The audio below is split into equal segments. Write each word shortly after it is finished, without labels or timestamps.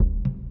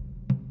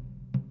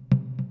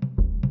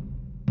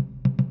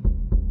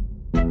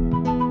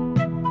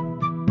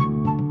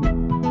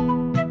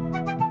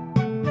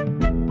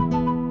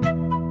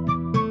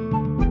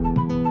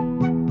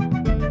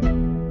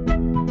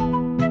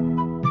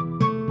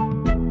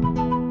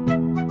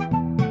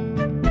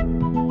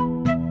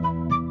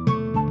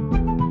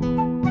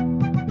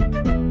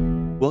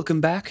Welcome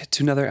back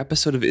to another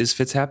episode of Is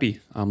Fitz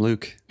Happy? I'm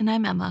Luke. And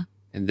I'm Emma.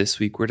 And this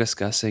week we're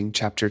discussing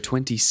Chapter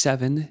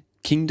 27,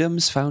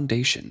 Kingdom's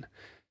Foundation.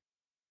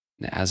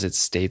 And as it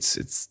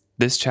states,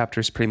 this chapter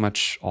is pretty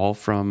much all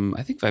from,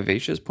 I think,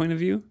 Vivacia's point of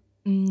view?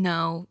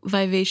 No,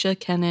 Vivacia,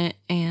 Kennit,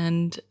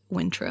 and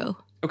Wintrow.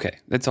 Okay,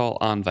 it's all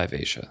on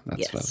Vivacia. That's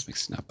Yes. what I was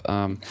mixing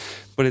up.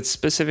 But it's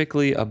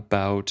specifically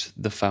about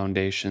the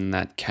foundation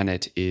that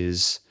Kennit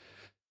is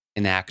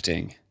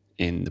enacting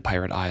in the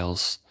Pirate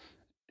Isles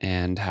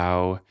and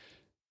how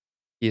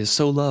he is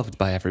so loved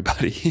by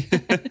everybody.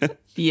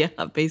 Yeah,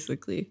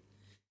 basically.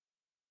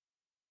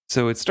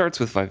 So it starts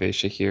with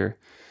Vivacia here,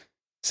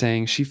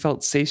 saying she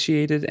felt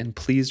satiated and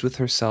pleased with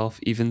herself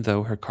even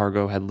though her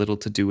cargo had little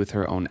to do with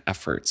her own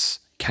efforts.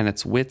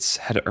 Kennit's wits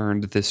had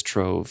earned this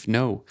trove.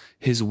 No,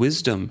 his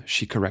wisdom,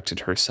 she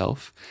corrected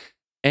herself.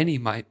 Any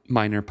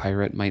minor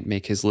pirate might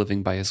make his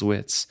living by his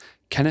wits.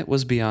 Kennit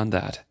was beyond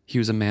that. He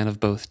was a man of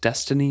both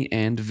destiny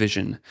and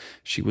vision.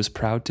 She was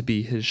proud to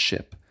be his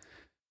ship.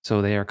 So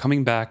they are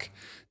coming back.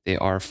 They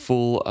are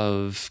full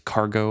of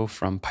cargo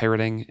from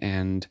pirating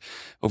and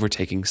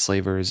overtaking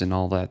slavers and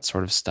all that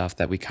sort of stuff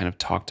that we kind of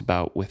talked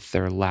about with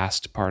their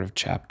last part of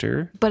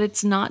chapter. But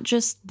it's not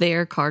just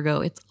their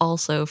cargo. It's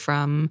also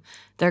from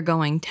they're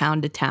going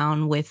town to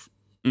town with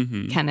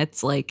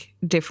Kennit's like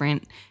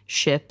different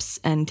ships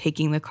and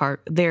taking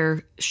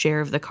their share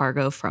of the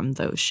cargo from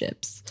those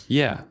ships.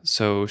 Yeah,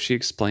 so she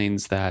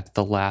explains that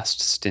the last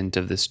stint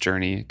of this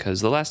journey,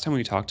 because the last time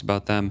we talked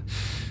about them,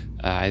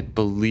 I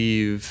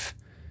believe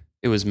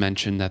it was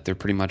mentioned that they're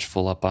pretty much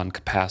full up on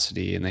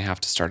capacity and they have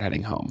to start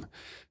heading home.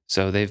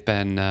 So they've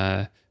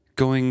been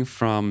going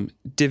from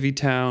Divvy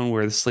Town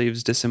where the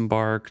slaves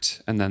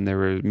disembarked, and then there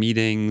were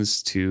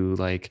meetings to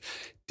like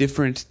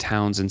different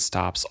towns and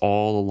stops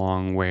all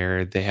along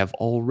where they have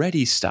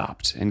already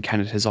stopped, and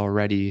Kennit has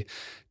already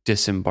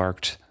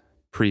disembarked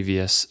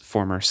previous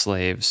former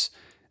slaves,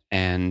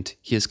 and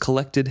he has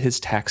collected his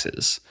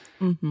taxes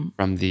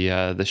from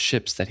the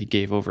ships that he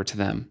gave over to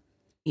them.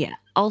 Yeah.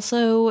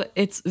 Also,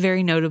 it's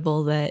very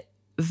notable that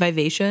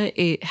Vivacia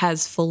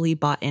has fully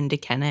bought into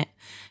Kennit.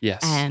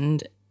 Yes.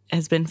 And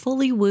has been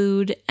fully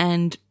wooed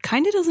and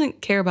kind of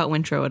doesn't care about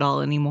Wintrow at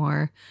all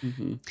anymore.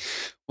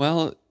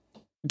 Well,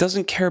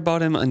 doesn't care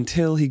about him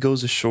until he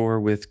goes ashore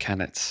with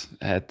Kennit.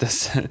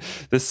 This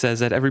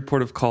says, at every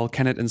port of call,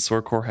 Kennit and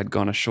Sorkor had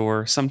gone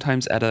ashore.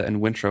 Sometimes Etta and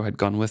Wintrow had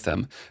gone with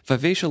them.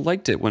 Vivacia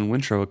liked it when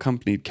Wintrow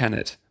accompanied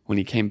Kennit. When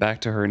he came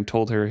back to her and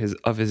told her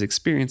of his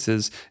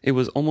experiences, it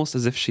was almost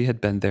as if she had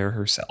been there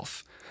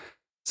herself.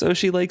 So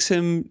she likes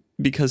him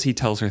because he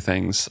tells her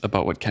things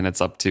about what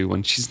Kennit's up to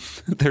when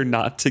they're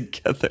not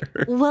together.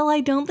 Well, I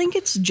don't think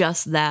it's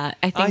just that.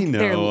 I think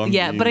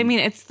but I mean,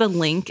 it's the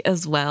link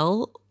as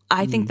well.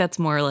 I think that's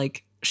more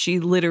like she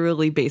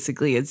literally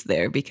basically is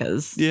there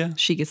because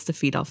she gets to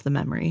feed off the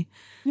memory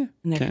and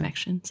their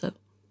connection. So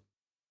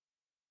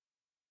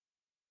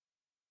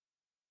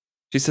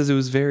she says it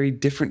was very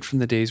different from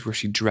the days where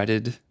she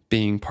dreaded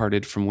being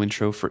parted from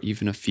Wintrow for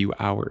even a few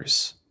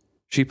hours.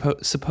 She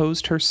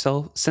supposed her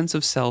sense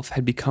of self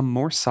had become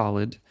more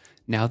solid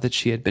now that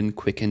she had been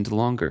quickened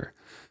longer.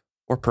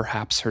 Or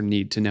perhaps her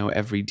need to know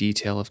every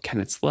detail of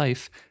Kennit's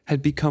life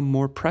had become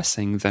more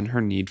pressing than her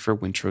need for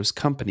Wintrow's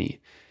company.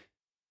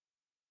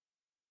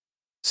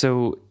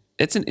 So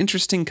it's an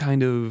interesting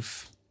kind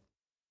of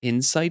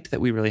insight that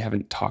we really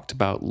haven't talked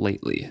about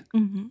lately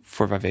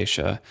for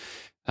Vivacia.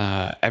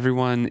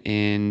 Everyone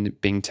in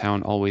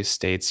Bingtown always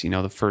states,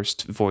 the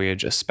first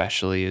voyage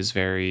especially is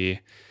very,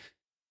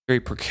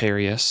 very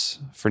precarious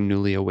for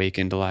newly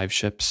awakened live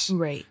ships.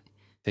 Right.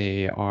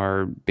 They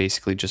are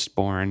basically just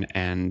born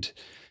and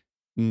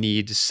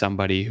need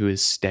somebody who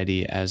is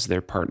steady as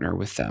their partner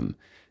with them.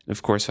 And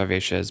of course,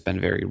 Vivacia has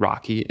been very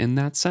rocky in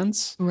that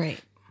sense.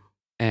 Right.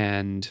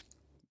 And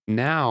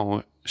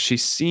now she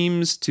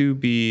seems to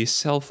be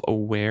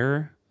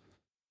self-aware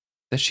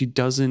that she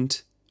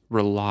doesn't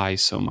rely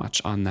so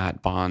much on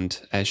that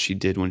bond as she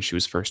did when she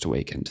was first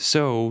awakened.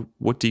 So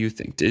what do you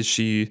think? Is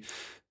she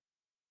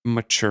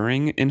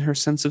maturing in her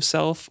sense of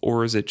self,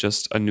 or is it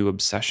just a new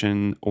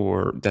obsession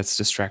or that's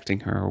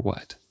distracting her, or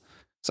what?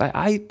 So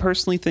I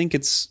personally think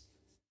it's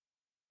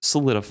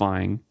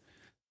solidifying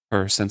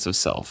her sense of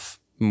self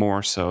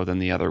more so than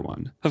the other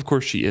one. Of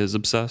course, she is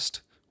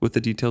obsessed with the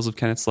details of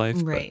Kennit's life.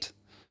 Right. But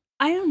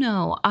I don't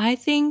know. I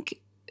think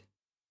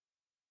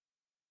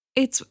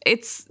it's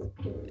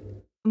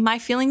my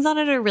feelings on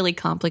it are really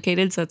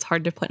complicated, so it's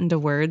hard to put into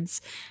words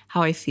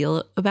how I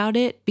feel about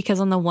it. Because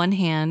on the one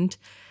hand,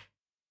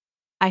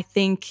 I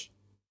think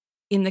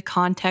in the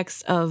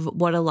context of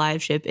what a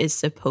live ship is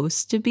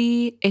supposed to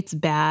be, it's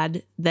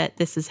bad that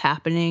this is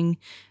happening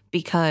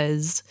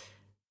because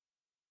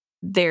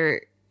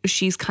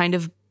she's kind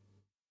of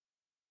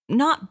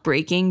not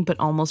breaking, but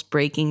almost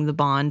breaking the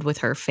bond with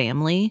her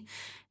family.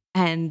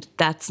 And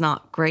that's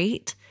not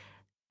great.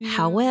 Yeah.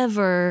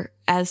 However,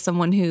 as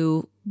someone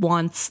who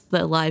wants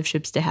the live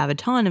ships to have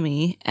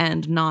autonomy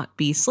and not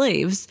be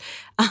slaves,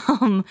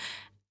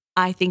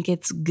 I think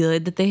it's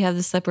good that they have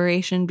the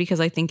separation because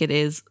I think it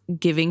is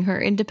giving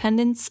her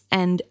independence,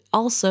 and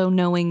also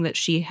knowing that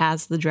she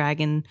has the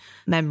dragon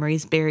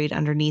memories buried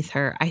underneath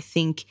her. I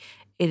think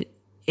it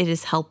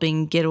is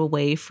helping get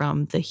away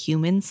from the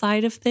human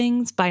side of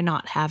things by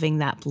not having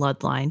that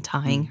bloodline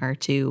tying her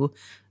to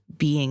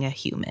being a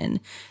human.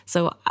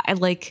 So I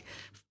don't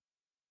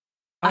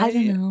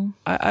know.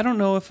 I don't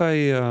know if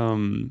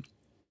I'd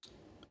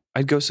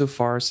go so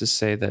far as to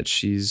say that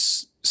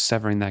she's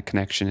severing that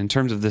connection in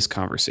terms of this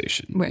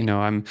conversation. Right. You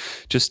know, I'm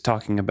just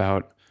talking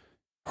about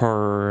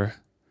her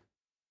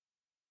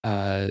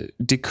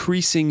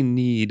decreasing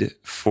need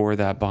for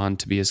that bond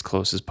to be as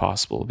close as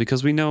possible,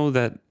 because we know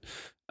that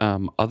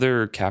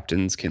other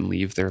captains can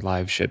leave their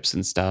live ships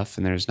and stuff,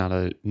 and there's not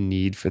a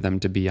need for them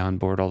to be on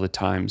board all the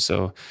time.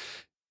 So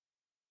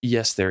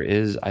yes, there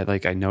is.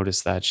 I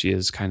noticed that she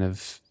is kind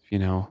of, you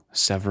know,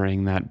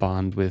 severing that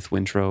bond with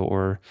Wintrow,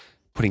 or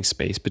putting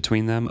space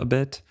between them a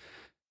bit.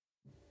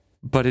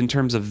 But in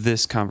terms of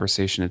this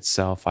conversation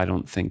itself, I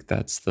don't think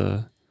that's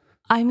the...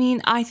 I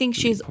mean, I think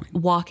she's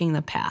walking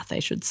the path, I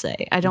should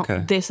say.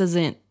 This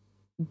isn't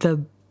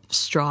the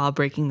straw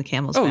breaking the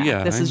camel's back.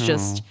 Yeah, this is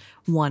just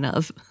one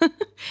of.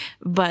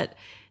 But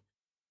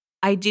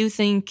I do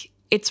think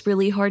it's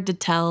really hard to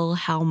tell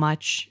how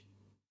much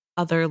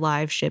other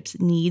live ships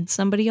need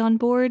somebody on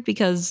board,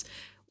 because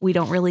we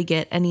don't really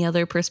get any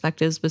other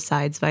perspectives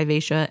besides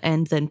Vivacia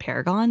and then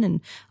Paragon. And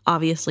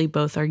obviously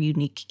both are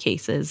unique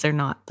cases. They're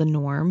not the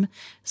norm.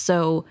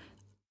 So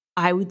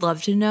I would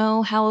love to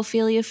know how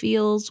Ophelia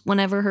feels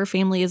whenever her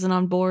family isn't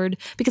on board,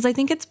 because I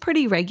think it's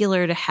pretty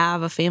regular to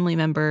have a family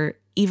member,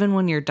 even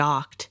when you're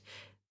docked,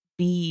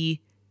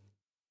 be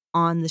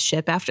on the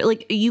ship after.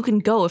 Like, you can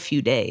go a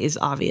few days,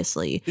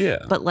 obviously. Yeah.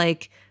 But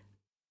like,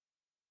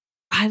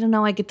 I don't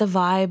know. I get the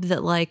vibe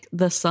that like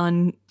the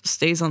son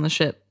stays on the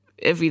ship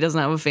if he doesn't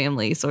have a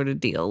family, sort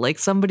of deal. Like,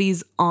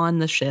 somebody's on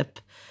the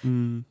ship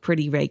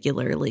pretty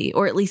regularly,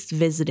 or at least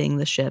visiting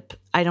the ship.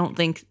 I don't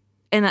think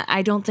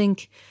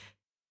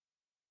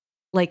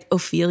like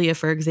Ophelia,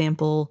 for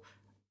example,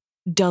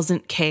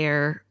 doesn't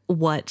care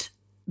what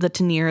the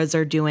Taniras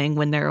are doing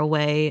when they're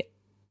away,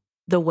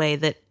 the way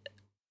that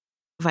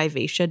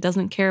Vivacia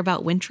doesn't care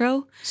about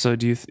Wintrow. So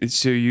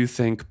you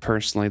think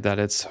personally that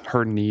it's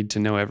her need to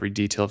know every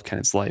detail of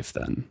Kennit's life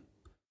then?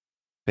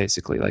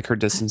 Basically, like her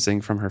distancing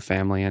from her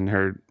family and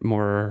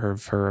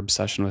her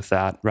obsession with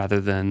that,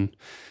 rather than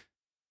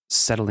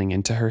settling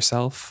into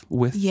herself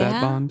with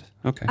that bond?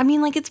 Okay. I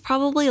mean, like, it's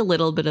probably a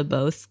little bit of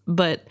both,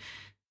 but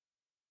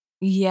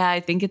yeah, I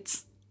think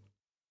it's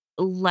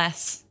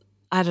less.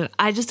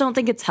 I just don't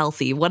think it's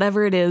healthy.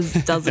 Whatever it is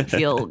doesn't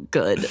feel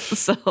good.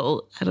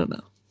 So I don't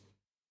know.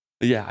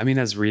 Yeah, I mean,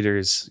 as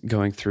readers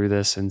going through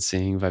this and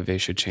seeing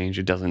Vivacia change,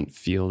 it doesn't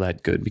feel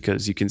that good,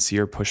 because you can see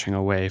her pushing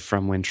away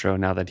from Wintrow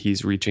now that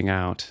he's reaching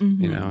out.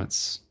 You know,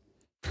 it's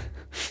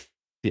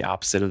the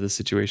opposite of the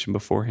situation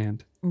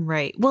beforehand.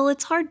 Right. Well,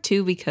 it's hard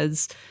too,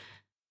 because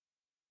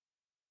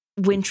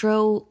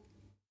Wintrow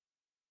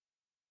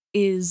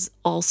is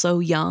also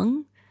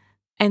young.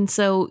 And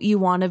so you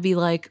want to be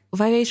like,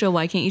 Vivacia,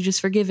 why can't you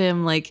just forgive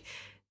him? Like,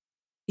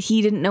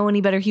 he didn't know any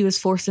better. He was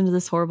forced into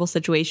this horrible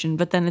situation.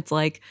 But then it's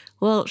like,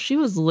 well, she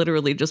was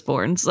literally just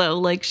born. So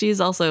like,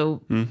 she's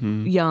also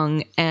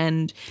young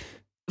and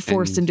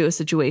forced into a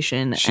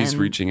situation. She's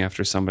reaching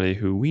after somebody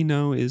who we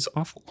know is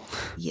awful.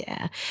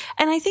 Yeah.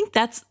 And I think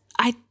that's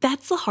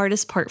the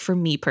hardest part for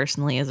me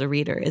personally as a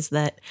reader, is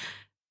that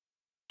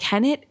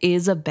Kennit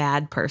is a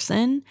bad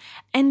person,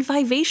 and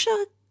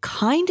Vivacia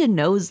kind of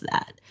knows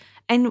that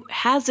and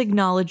has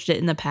acknowledged it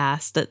in the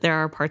past, that there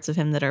are parts of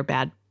him that are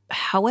bad.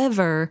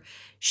 However,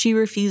 she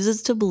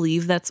refuses to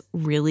believe that's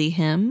really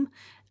him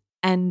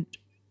and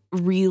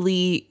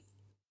really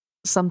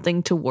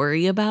something to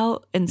worry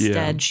about.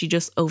 Instead, she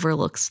just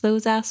overlooks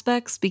those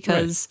aspects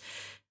because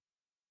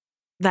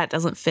that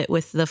doesn't fit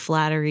with the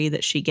flattery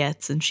that she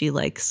gets, and she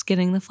likes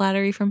getting the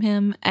flattery from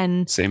him.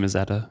 And same as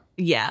Etta.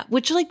 Yeah,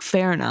 which, like,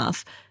 fair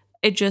enough.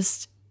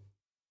 It's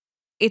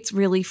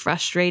really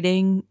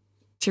frustrating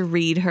to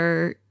read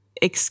her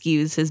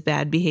excuse his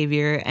bad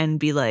behavior and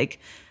be like,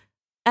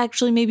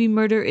 actually, maybe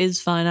murder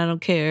is fine. I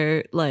don't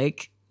care.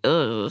 Like,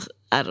 ugh,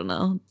 I don't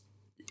know.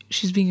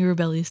 She's being a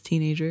rebellious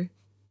teenager.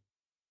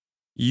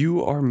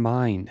 You are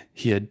mine,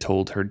 he had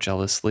told her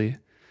jealously.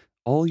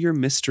 All your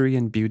mystery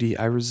and beauty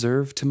I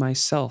reserve to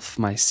myself,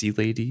 my sea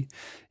lady.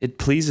 It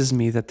pleases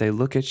me that they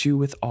look at you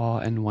with awe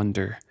and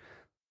wonder.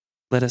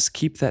 Let us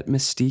keep that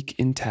mystique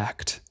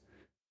intact.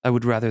 I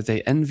would rather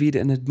they envied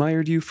and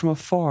admired you from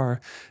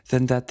afar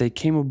than that they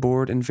came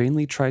aboard and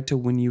vainly tried to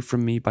win you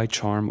from me by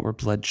charm or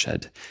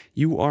bloodshed.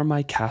 You are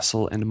my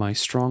castle and my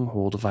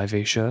stronghold,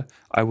 Vivacia.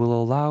 I will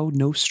allow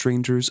no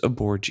strangers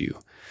aboard you.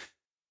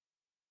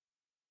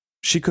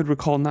 She could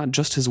recall not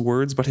just his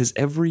words, but his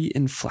every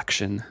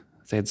inflection.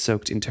 They had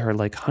soaked into her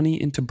like honey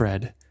into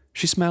bread.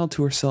 She smiled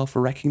to herself,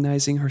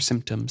 recognizing her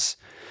symptoms.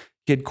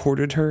 He had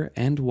courted her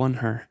and won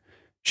her.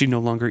 She no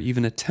longer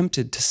even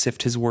attempted to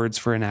sift his words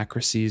for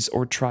inaccuracies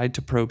or tried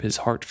to probe his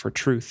heart for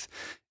truth.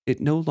 It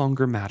no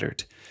longer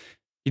mattered.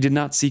 He did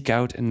not seek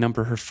out and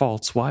number her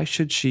faults. Why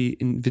should she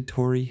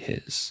inventory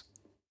his?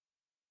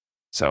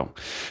 So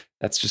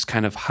that's just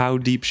kind of how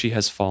deep she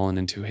has fallen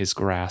into his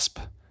grasp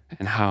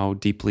and how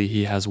deeply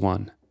he has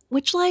won.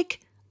 Which,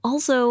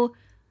 also,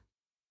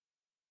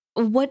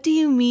 what do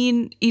you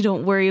mean you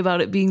don't worry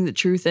about it being the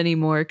truth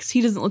anymore? Because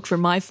he doesn't look for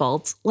my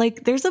faults.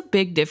 There's a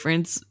big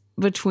difference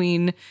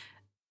between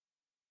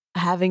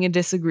having a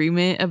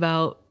disagreement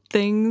about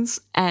things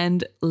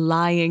and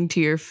lying to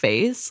your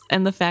face,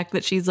 and the fact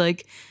that she's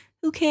like,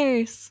 who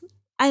cares?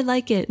 I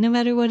like it no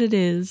matter what it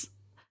is.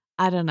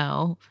 I don't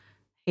know.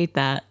 Hate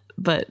that,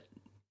 but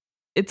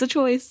it's a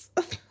choice.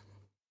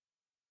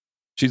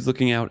 She's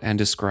looking out and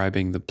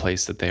describing the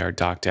place that they are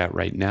docked at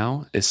right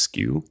now,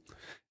 Askew,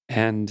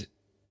 and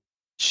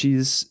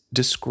she's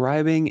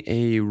describing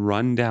a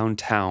rundown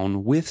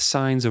town with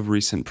signs of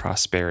recent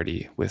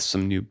prosperity, with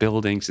some new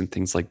buildings and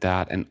things like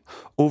that. And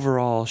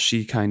overall,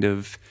 she kind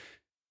of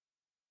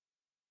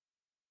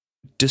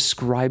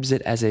describes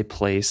it as a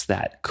place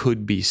that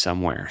could be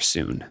somewhere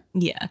soon.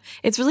 Yeah,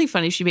 it's really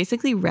funny. She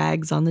basically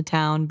rags on the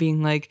town,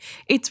 being like,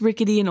 it's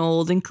rickety and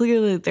old, and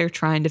clearly they're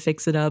trying to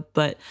fix it up,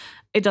 but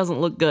it doesn't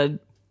look good.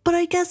 But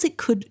I guess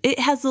it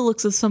has the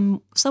looks of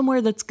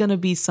somewhere that's going to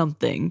be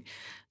something.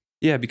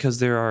 Yeah, because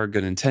there are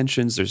good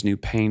intentions. There's new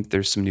paint.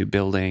 There's some new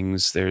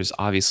buildings. There's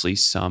obviously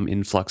some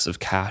influx of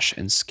cash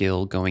and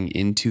skill going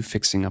into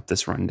fixing up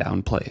this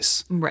rundown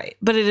place. Right.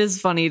 But it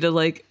is funny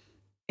to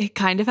it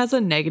kind of has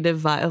a negative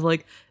vibe of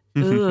ugh,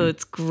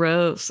 it's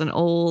gross and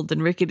old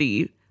and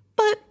rickety,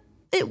 but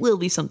it will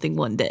be something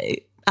one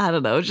day. I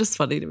don't know. It's just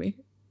funny to me.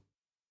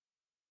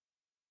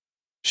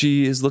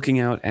 She is looking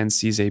out and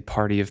sees a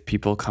party of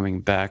people coming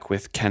back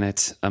with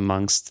Kennit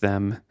amongst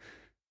them.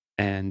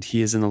 And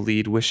he is in the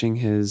lead, wishing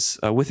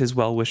with his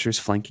well-wishers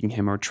flanking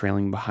him or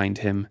trailing behind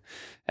him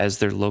as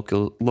their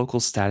local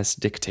status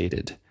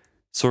dictated.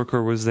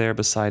 Sorkor was there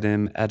beside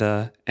him,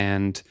 Etta,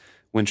 and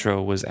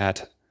Wintrow was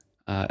at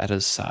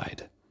Etta's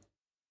side.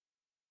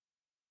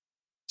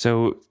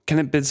 So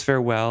Kennit bids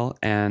farewell,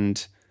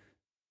 and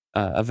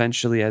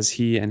eventually, as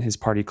he and his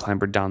party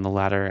clambered down the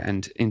ladder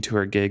and into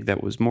her gig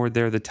that was moored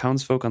there, the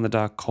townsfolk on the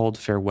dock called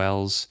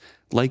farewells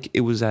like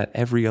it was at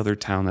every other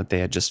town that they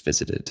had just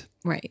visited.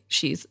 Right.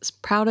 She's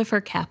proud of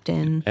her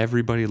captain.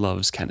 Everybody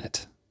loves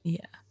Kennit. Yeah.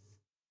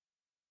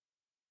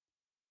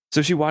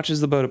 So she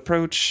watches the boat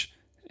approach,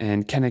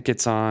 and Kennit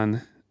gets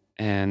on,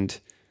 and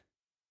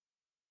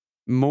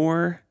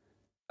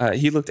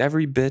he looked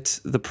every bit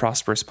the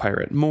prosperous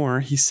pirate.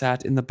 He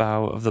sat in the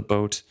bow of the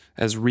boat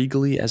as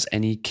regally as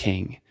any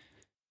king.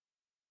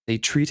 They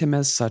treat him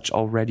as such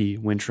already,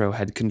 Wintrow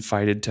had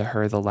confided to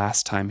her the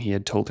last time he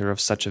had told her of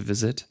such a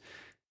visit.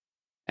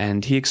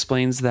 And he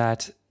explains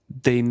that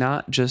they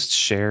not just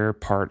share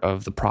part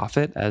of the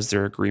profit as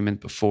their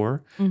agreement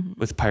before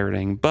with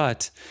pirating,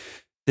 but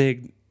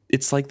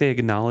it's like they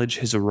acknowledge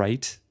his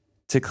right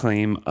to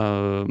claim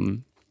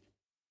to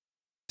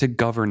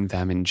govern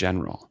them in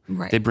general.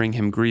 Right. They bring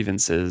him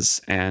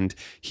grievances, and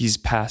he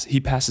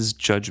passes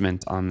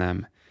judgment on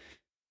them.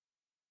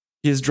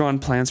 He has drawn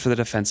plans for the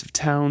defense of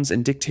towns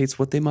and dictates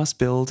what they must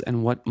build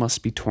and what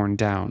must be torn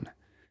down.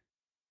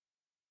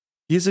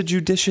 He is a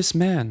judicious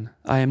man.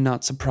 I am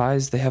not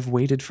surprised they have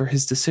waited for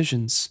his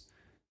decisions.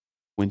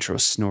 Wintrow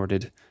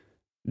snorted.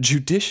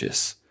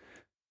 Judicious?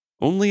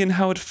 Only in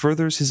how it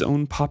furthers his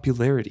own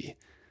popularity.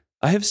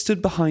 I have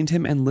stood behind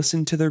him and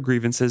listened to their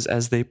grievances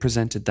as they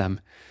presented them.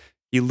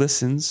 He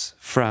listens,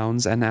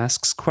 frowns, and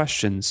asks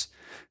questions,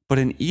 but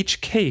in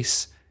each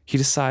case, he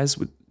decides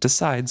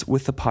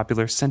with the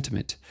popular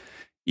sentiment,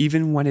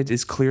 even when it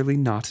is clearly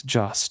not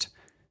just.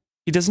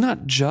 He does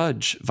not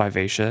judge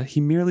Vivacia,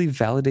 he merely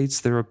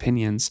validates their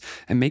opinions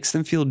and makes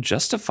them feel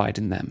justified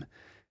in them.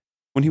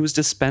 When he has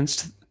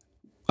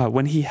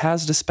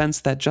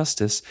dispensed that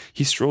justice,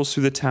 he strolls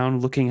through the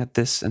town looking at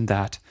this and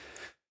that.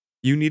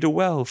 You need a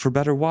well for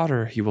better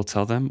water, he will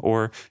tell them,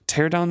 or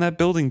tear down that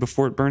building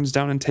before it burns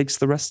down and takes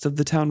the rest of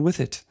the town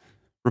with it.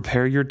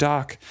 Repair your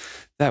dock.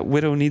 That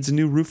widow needs a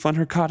new roof on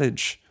her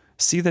cottage.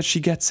 See that she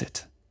gets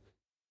it.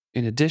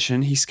 In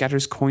addition, he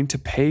scatters coin to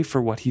pay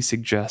for what he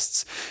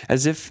suggests,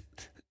 as if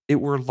it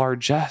were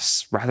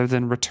largesse rather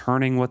than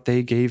returning what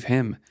they gave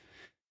him.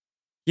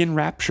 He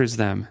enraptures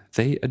them.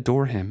 They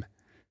adore him.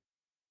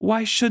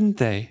 Why shouldn't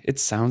they? It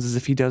sounds as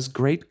if he does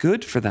great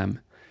good for them.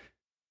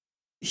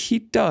 He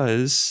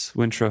does,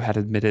 Wintrow had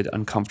admitted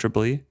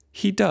uncomfortably.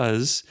 He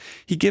does.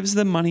 He gives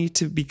them money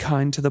to be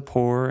kind to the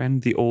poor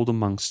and the old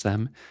amongst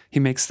them. He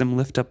makes them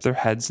lift up their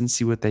heads and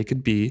see what they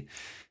could be.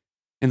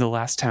 In the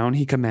last town,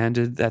 he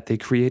commanded that they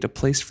create a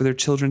place for their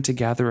children to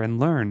gather and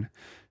learn.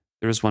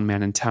 There was one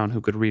man in town who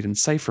could read and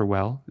cipher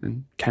well,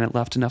 and Kennit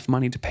left enough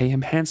money to pay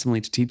him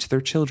handsomely to teach their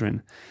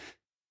children.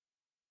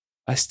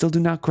 I still do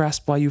not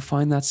grasp why you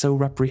find that so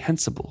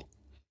reprehensible.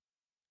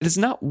 It is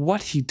not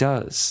what he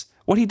does.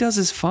 What he does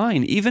is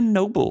fine, even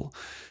noble.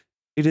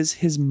 It is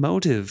his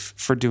motive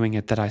for doing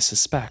it that I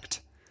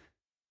suspect.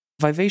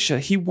 Vivacia,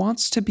 he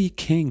wants to be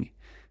king,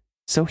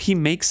 so he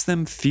makes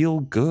them feel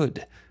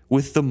good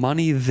with the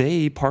money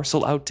they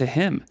parcel out to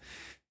him.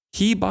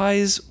 He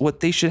buys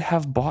what they should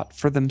have bought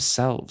for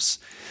themselves,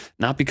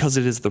 not because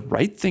it is the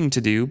right thing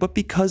to do, but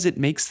because it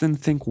makes them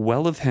think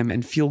well of him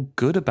and feel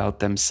good about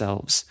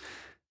themselves.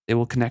 They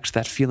will connect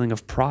that feeling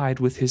of pride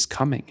with his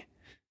coming.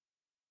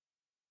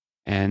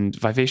 And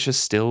Vivacia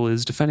still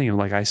is defending him.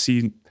 Like, I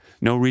see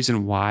no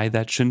reason why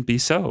that shouldn't be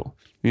so.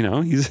 You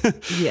know,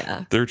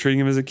 they're treating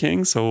him as a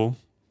king, so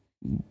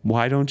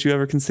why don't you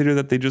ever consider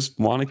that they just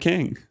want a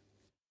king?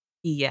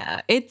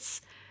 Yeah,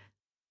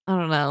 I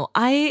don't know.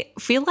 I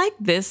feel like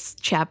this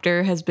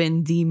chapter has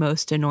been the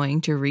most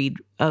annoying to read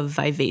of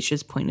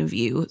Vivacia's point of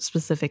view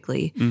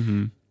specifically.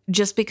 Mm-hmm.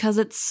 Just because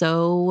it's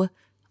so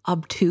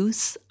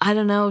obtuse. I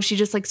don't know. She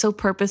just like so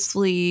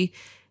purposefully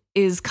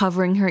is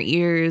covering her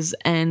ears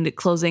and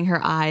closing her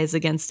eyes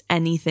against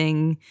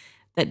anything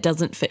that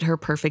doesn't fit her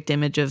perfect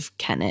image of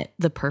Kennit,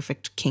 the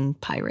perfect king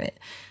pirate.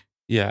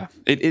 Yeah.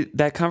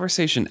 That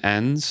conversation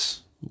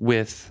ends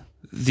with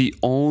the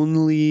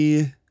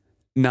only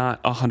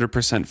not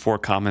 100% for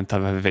comment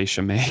that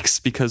Vivacia makes,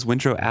 because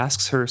Wintrow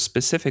asks her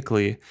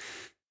specifically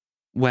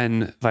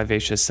when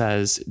Vivacia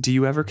says, do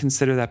you ever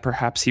consider that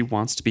perhaps he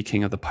wants to be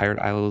king of the Pirate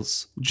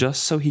Isles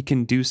just so he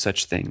can do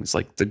such things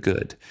like the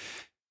good?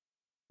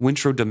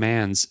 Wintrow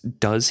demands,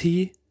 does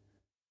he?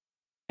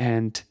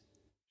 And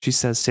she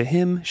says to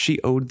him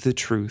she owed the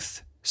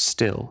truth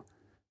still.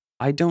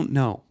 I don't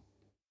know,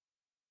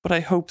 but I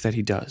hope that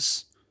he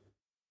does.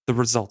 The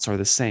results are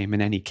the same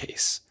in any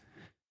case.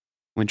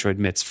 Wintrow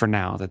admits for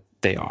now that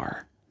they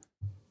are,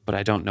 but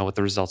I don't know what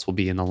the results will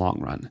be in the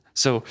long run.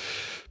 So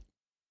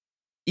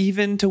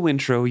even to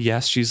Wintrow,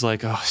 yes, she's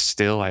like, oh,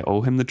 still, I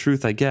owe him the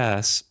truth, I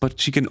guess. But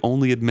she can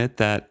only admit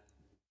that,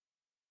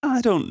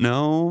 I don't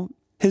know.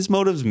 His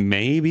motives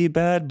may be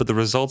bad, but the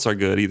results are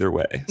good either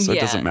way. So it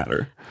doesn't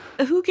matter.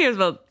 Who cares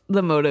about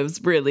the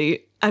motives,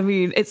 really? I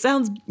mean, it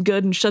sounds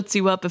good and shuts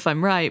you up if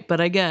I'm right, but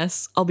I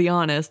guess, I'll be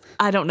honest,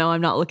 I don't know.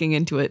 I'm not looking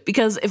into it.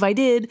 Because if I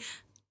did,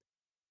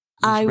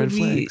 I would be...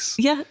 flags.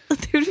 Yeah,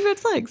 there'd be red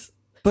flags.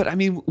 But I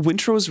mean,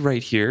 Wintrow's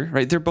right here,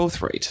 right? They're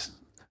both right.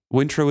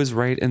 Wintrow is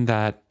right in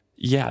that,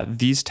 yeah,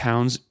 these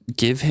towns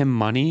give him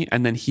money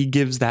and then he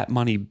gives that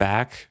money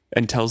back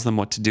and tells them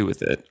what to do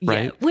with it,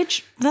 right? Yeah,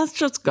 which, that's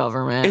just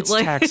government. It's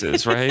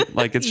taxes, right?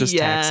 Like, it's just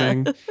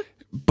taxing.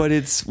 But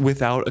it's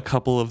without a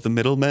couple of the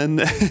middlemen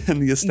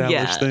and the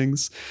established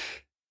things.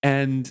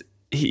 And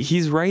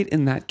he's right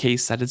in that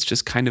case that it's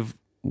just kind of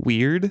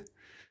weird.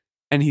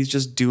 And he's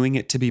just doing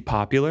it to be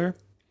popular.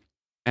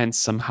 And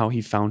somehow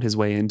he found his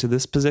way into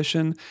this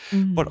position.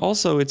 Mm-hmm. But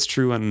also it's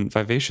true on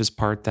Vivacia's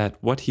part that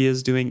what he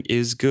is doing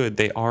is good.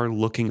 They are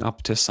looking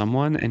up to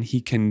someone and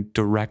he can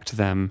direct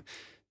them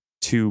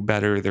to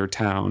better their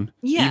town.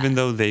 Yeah. Even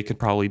though they could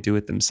probably do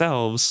it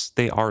themselves,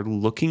 they are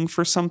looking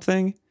for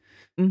something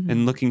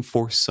and looking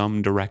for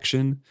some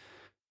direction.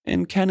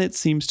 And Kennit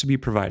seems to be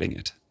providing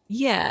it.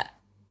 Yeah.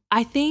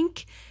 I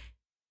think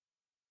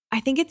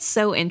it's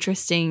so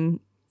interesting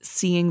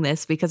seeing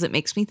this because it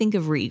makes me think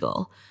of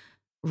Regal.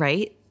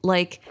 Right?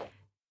 Like,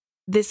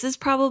 this is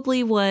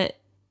probably what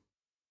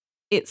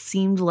it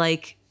seemed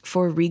like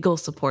for Regal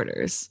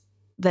supporters,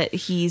 that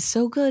he's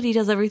so good, he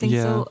does everything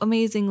so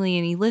amazingly,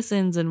 and he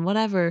listens and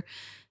whatever.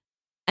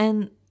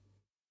 And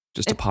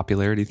just a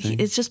popularity thing.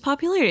 It's just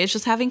popularity. It's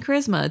just having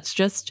charisma. It's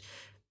just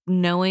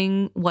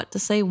knowing what to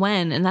say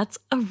when. And that's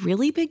a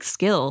really big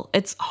skill.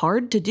 It's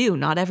hard to do.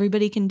 Not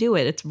everybody can do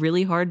it. It's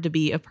really hard to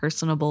be a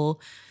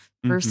personable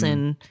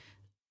person.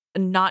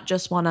 Not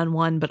just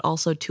one-on-one, but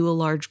also to a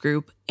large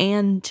group,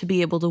 and to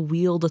be able to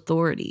wield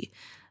authority.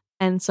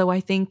 And so I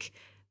think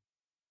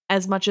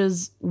as much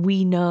as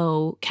we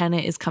know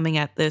Kennit is coming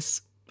at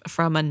this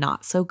from a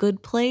not so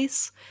good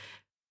place,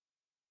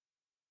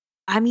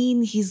 I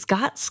mean, he's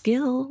got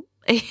skill.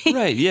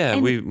 Right, yeah.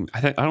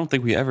 I don't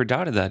think we ever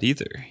doubted that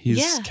either.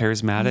 He's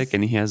charismatic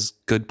and he has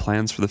good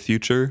plans for the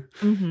future,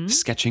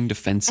 sketching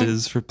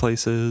defenses for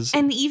places.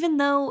 And even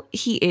though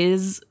he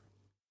is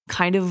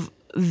kind of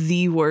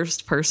the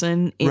worst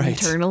person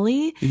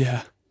internally,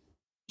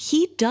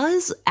 he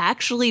does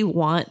actually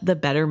want the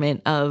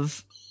betterment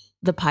of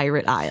the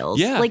Pirate Isles.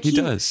 Yeah, like he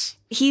does.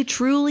 He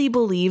truly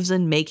believes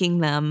in making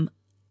them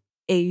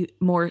a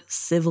more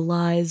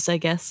civilized, I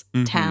guess,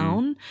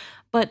 town.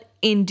 But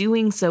in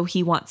doing so,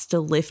 he wants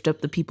to lift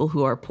up the people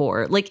who are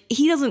poor. Like,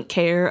 he doesn't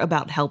care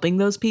about helping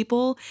those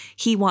people.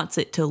 He wants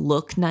it to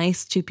look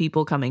nice to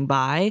people coming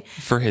by.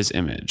 For his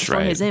image, right?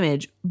 For his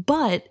image.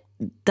 But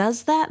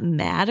does that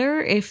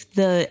matter if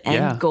the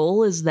end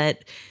goal is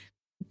that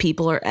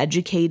people are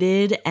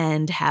educated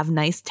and have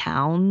nice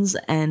towns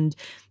and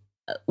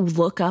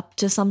look up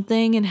to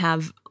something and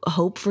have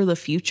hope for the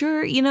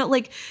future? You know,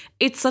 like,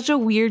 it's such a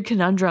weird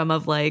conundrum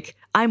of like,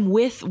 I'm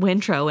with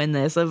Wintrow in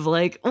this of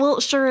like, well,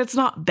 sure, it's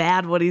not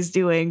bad what he's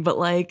doing, but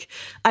like,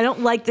 I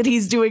don't like that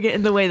he's doing it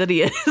in the way that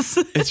he is.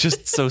 It's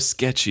just so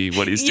sketchy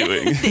what he's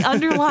doing. The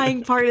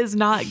underlying part is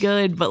not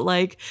good, but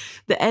like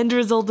the end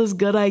result is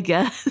good, I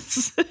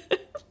guess.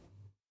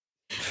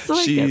 So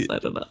I guess I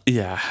don't know.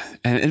 Yeah.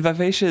 And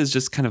Vivacia is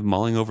just kind of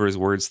mulling over his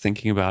words,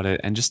 thinking about it,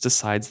 and just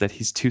decides that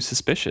he's too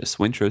suspicious.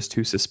 Wintrow's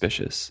too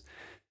suspicious.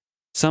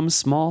 Some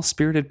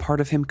small-spirited part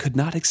of him could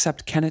not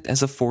accept Kennit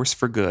as a force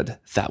for good.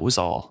 That was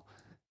all.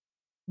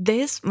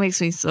 This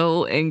makes me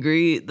so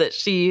angry that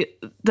she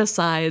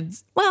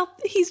decides, well,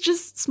 he's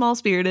just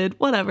small-spirited,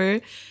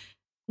 whatever.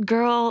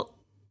 Girl,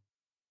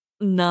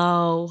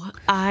 no,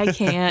 I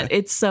can't.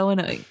 It's so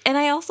annoying. And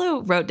I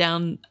also wrote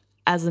down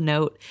as a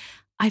note,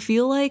 I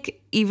feel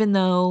like even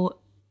though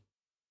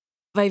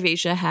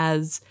Vivacia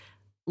has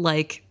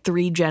like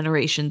 3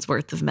 generations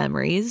worth of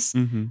memories,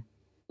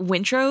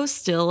 Wintrow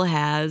still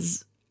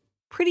has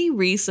pretty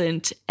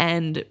recent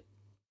and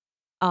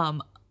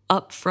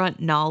upfront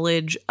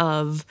knowledge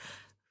of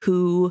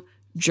who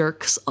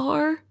jerks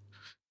are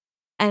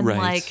and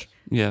like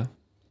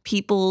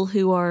people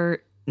who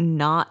are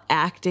not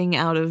acting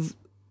out of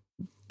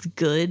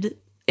good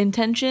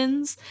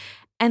intentions.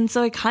 And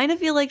so I kind of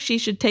feel like she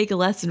should take a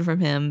lesson from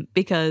him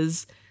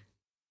because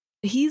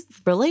he's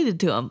related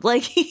to him.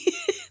 Like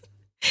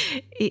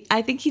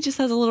I think he just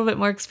has a little bit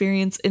more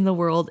experience in the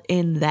world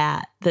in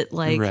that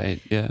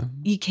like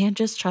you can't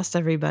just trust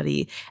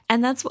everybody.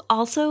 And that's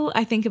also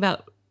I think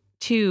about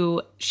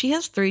too. She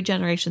has 3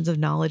 generations of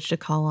knowledge to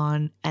call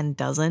on and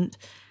doesn't.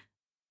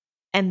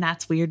 And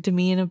that's weird to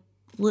me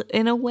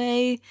in a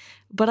way,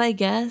 but I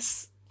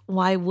guess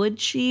why would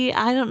she?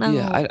 I don't know.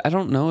 Yeah, I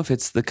don't know if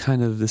it's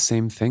the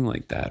same thing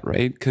like that,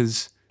 right?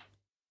 Because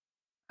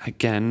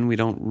again, we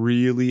don't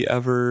really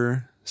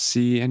ever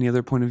see any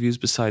other point of views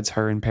besides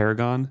her and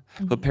Paragon.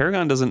 But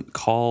Paragon doesn't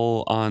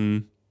call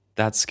on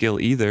that skill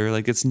either.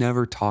 Like it's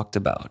never talked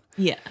about.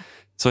 Yeah.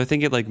 So I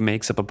think it like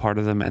makes up a part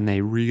of them, and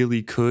they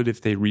really could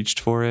if they reached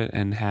for it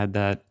and had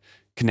that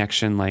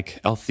connection like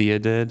Althea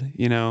did,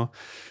 you know?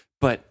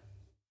 But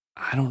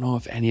I don't know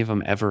if any of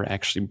them ever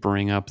actually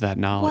bring up that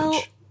knowledge.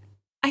 Well,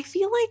 I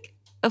feel like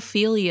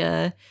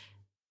Ophelia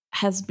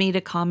has made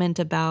a comment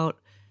about,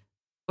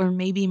 or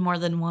maybe more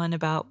than one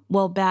about,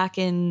 well, back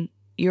in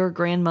your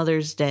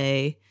grandmother's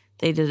day,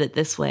 they did it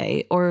this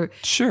way. Or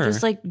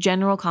just like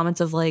general comments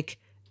of like,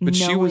 but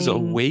she was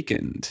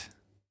awakened.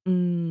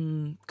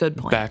 Good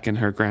point. Back in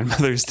her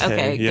grandmother's day.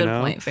 Okay, you good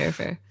know? point.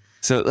 Fair.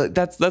 So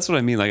that's what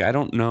I mean. Like, I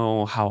don't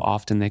know how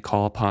often they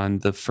call upon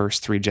the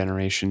first 3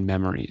 generation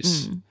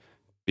memories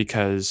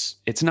because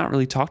it's not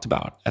really talked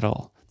about at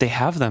all. They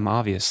have them,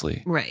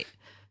 obviously. Right.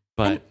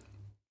 But and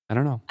I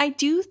don't know. I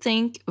do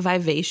think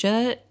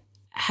Vivacia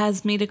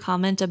has made a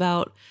comment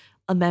about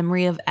a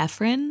memory of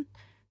Ephraim.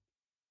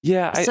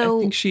 Yeah, I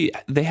think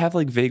they have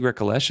like vague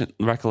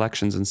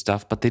recollections and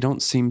stuff, but they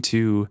don't seem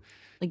to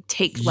like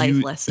take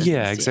life lessons.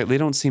 Yeah, exactly. They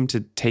don't seem to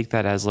take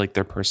that as like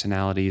their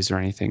personalities or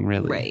anything,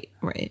 really.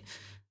 Right.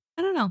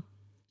 I don't know.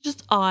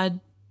 Just odd.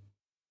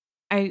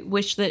 I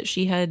wish that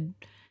she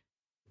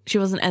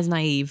wasn't as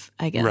naive,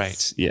 I guess.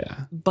 Right,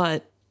 yeah.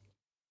 But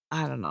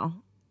I don't know.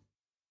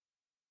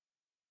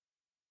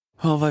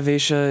 Well,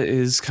 Vivacia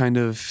is kind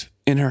of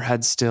in her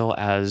head still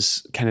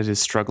as Kennit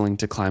is struggling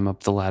to climb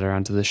up the ladder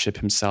onto the ship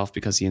himself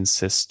because he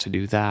insists to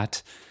do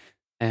that.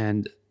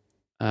 And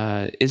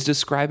is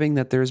describing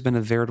that there's been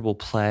a veritable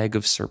plague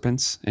of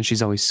serpents, and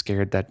she's always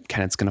scared that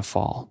Kennit's going to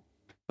fall.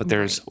 But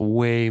there's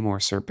way more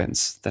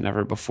serpents than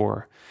ever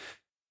before.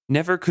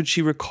 Never could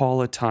she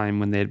recall a time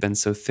when they had been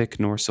so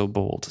thick nor so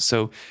bold.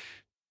 So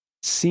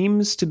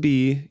seems to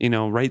be,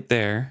 right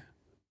there,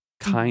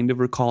 kind of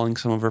recalling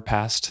some of her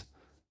past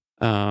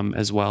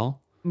as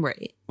well.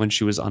 Right. When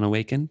she was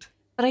unawakened.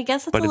 But I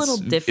guess it's a little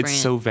different. It's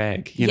so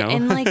vague, you know?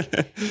 And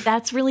like,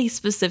 that's really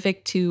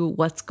specific to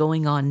what's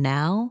going on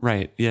now.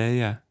 Right.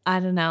 Yeah. I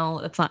don't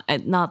know. It's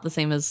not the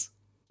same as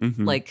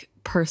like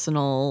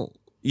personal.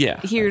 Yeah.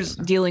 Here's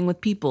dealing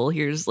with people.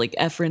 Here's like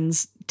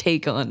Ephraim's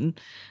take on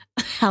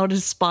how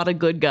to spot a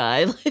good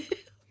guy.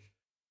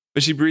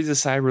 But she breathes a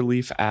sigh of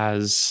relief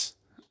as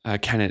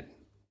Kennit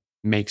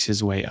makes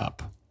his way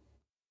up.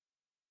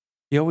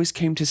 He always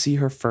came to see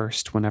her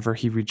first whenever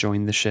he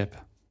rejoined the ship.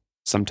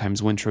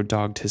 Sometimes Wintrow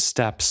dogged his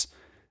steps.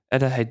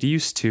 Etta had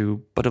used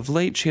to, but of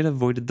late she had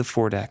avoided the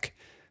foredeck.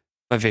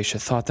 Vivacia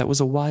thought that was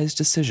a wise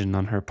decision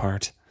on her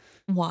part.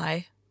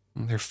 Why?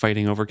 They're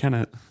fighting over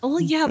Kennit. Oh,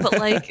 yeah, but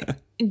like,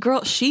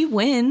 girl, she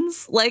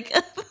wins. Like,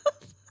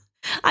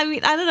 I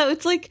mean, I don't know.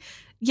 It's like,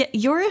 yeah,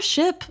 you're a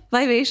ship,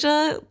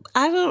 Vivacia.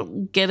 I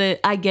don't get it.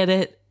 I get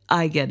it.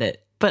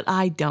 But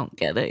I don't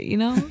get it, you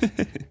know?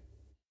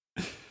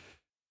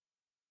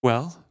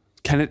 Well,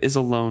 Kennit is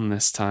alone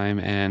this time,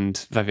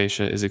 and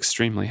Vivacia is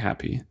extremely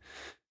happy.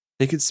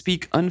 They could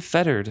speak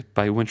unfettered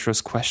by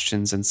Wintrow's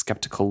questions and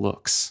skeptical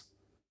looks.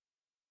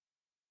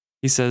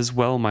 He says,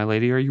 "Well, my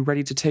lady, are you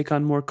ready to take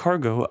on more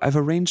cargo? I've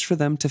arranged for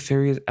them to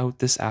ferry it out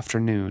this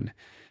afternoon."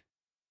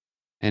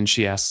 And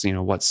she asks,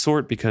 what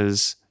sort,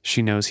 because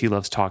she knows he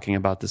loves talking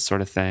about this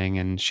sort of thing,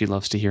 and she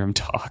loves to hear him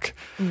talk.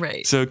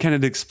 Right. So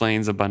Kennit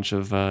explains a bunch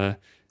of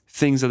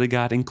things that they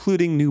got,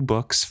 including new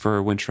books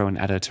for Wintrow and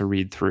Etta to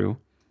read through.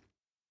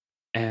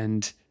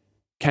 And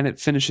Kennit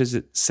finishes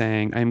it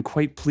saying, "I am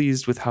quite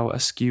pleased with how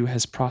Askew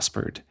has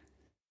prospered."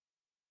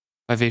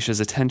 Vivacia's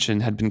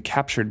attention had been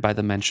captured by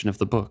the mention of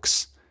the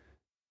books.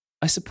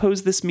 "I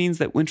suppose this means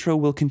that Wintrow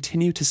will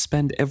continue to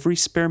spend every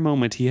spare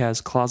moment he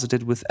has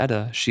closeted with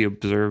Etta," she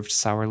observed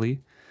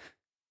sourly.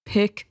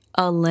 Pick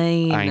a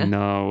lane. I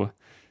know.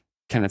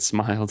 Kennit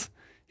smiled.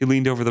 He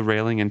leaned over the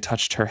railing and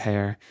touched her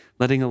hair,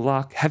 letting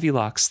a heavy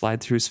lock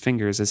slide through his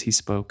fingers as he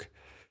spoke.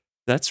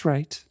 That's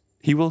right.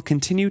 He will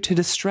continue to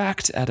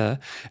distract Etta,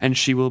 and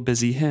she will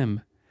busy him.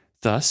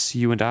 Thus,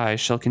 you and I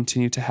shall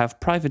continue to have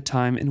private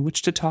time in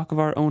which to talk of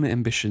our own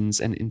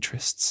ambitions and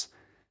interests.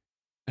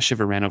 A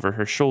shiver ran over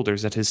her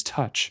shoulders at his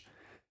touch.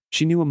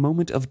 She knew a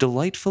moment of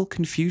delightful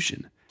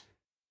confusion.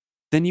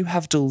 Then you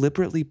have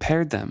deliberately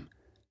paired them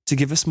to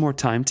give us more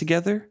time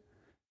together?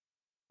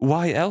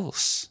 Why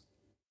else?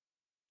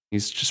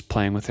 He's just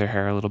playing with her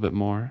hair a little bit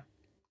more.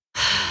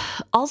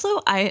 Also,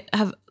 I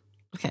have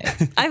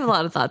a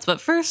lot of thoughts, but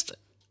first,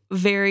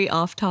 very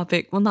off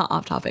topic. Well, not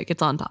off topic,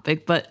 it's on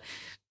topic, but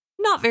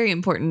not very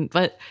important.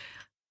 But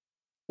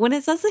when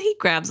it says that he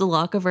grabs a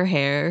lock of her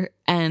hair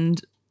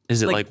and...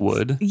 Is it like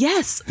wood?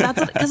 Yes,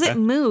 that's because it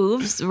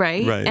moves,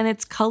 right? Right? And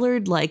it's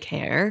colored like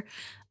hair.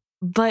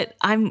 But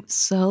I'm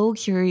so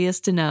curious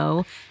to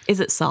know, is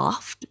it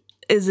soft?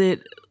 Is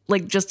it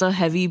like just a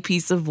heavy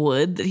piece of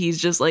wood that he's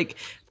just like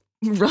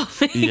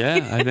rubbing?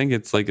 Yeah, I think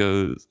it's like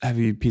a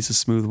heavy piece of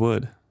smooth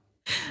wood.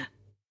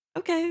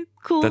 Okay,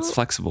 cool. That's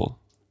flexible.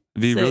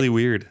 It'd be Sick. really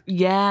weird.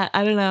 Yeah,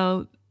 I don't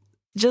know.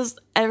 Just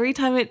every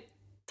time it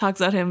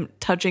talks about him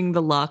touching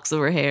the locks of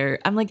her hair,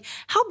 I'm like,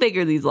 how big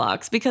are these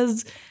locks?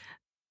 Because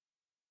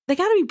they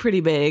gotta be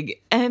pretty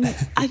big. And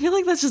I feel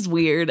like that's just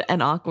weird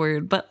and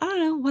awkward. But I don't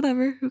know,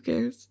 whatever. Who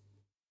cares?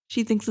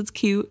 She thinks it's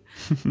cute.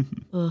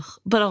 Ugh.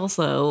 But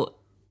also,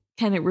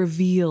 Kennit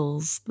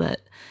reveals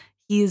that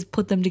he has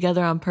put them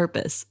together on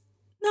purpose.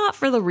 Not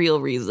for the real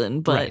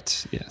reason, but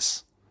Right,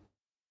 yes.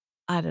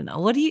 I don't know.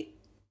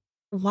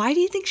 Why do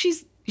you think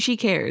she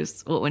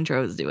cares what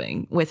Wintrow is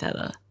doing with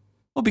Etta?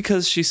 Well,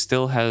 because she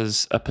still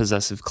has a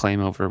possessive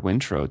claim over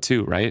Wintrow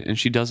too, right? And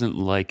she doesn't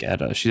like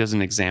Etta. She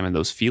doesn't examine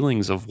those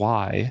feelings of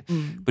why,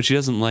 but she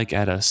doesn't like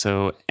Etta.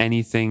 So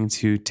anything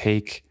to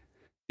take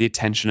the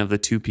attention of the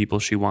two people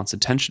she wants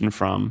attention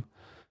from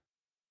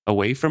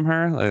away from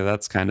her, like,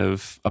 that's kind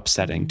of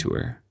upsetting to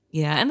her.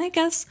 Yeah, and I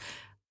guess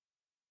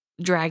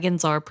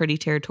dragons are pretty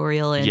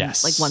territorial, and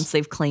Yes. like once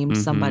they've claimed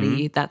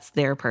somebody, that's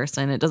their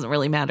person. It doesn't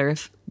really matter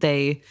if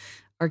they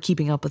are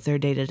keeping up with their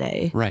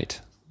day-to-day.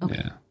 Right. Okay.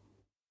 Yeah.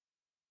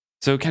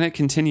 So Kennit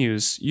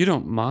continues, you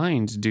don't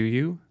mind, do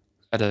you?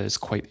 Etta is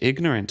quite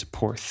ignorant,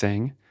 poor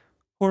thing.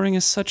 Whoring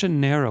is such a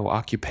narrow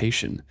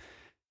occupation.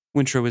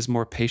 Wintrow is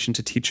more patient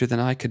a teacher than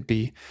I could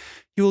be.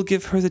 You will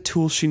give her the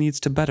tools she needs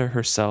to better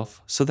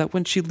herself, so that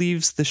when she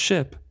leaves the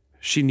ship,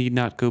 she need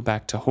not go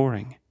back to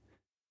whoring.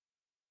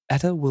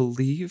 Etta will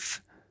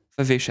leave?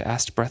 Vivacia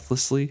asked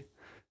breathlessly.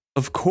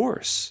 Of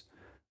course.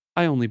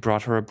 I only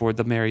brought her aboard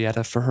the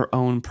Marietta for her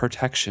own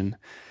protection.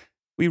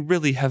 We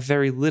really have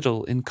very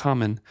little in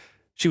common.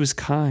 She was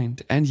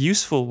kind and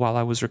useful while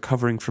I was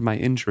recovering from my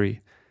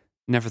injury.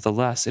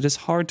 Nevertheless, it is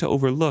hard to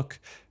overlook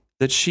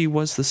that she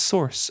was the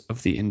source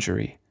of the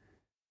injury.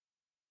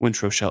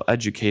 Wintrow shall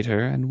educate her,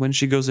 and when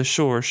she goes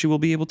ashore, she will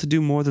be able to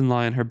do more than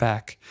lie on her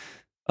back.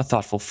 A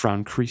thoughtful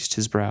frown creased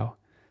his brow.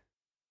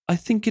 I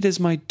think it is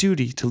my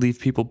duty to leave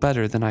people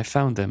better than I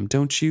found them,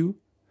 don't you?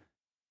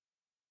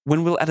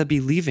 When will Etta be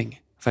leaving?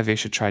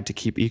 Vivacia tried to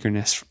keep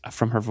eagerness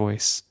from her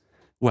voice.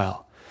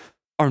 Well,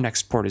 our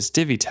next port is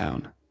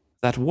Divvytown.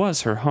 That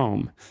was her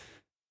home.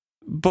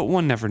 But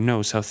one never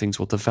knows how things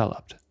will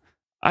develop.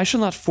 I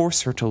shall not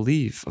force her to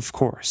leave, of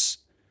course.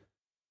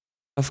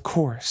 Of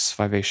course,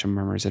 Vivacia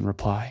murmurs in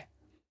reply.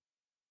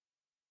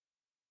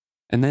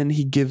 And then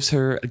he gives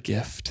her a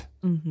gift.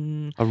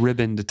 A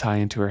ribbon to tie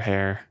into her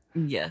hair.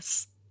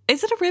 Yes.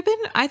 Is it a ribbon?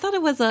 I thought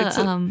it was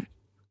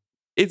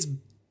It's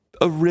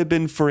a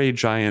ribbon for a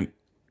giant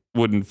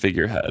wooden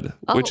figurehead,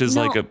 which is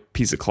like a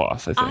piece of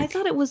cloth, I think. I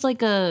thought it was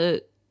like I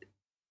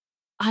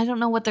don't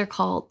know what they're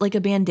called, like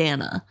a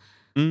bandana.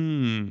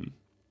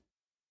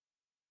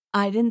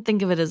 I didn't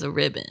think of it as a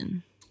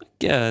ribbon.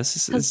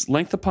 Yes, it's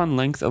length upon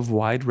length of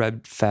wide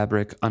red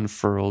fabric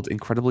unfurled,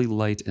 incredibly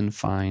light and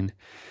fine.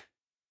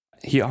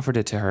 He offered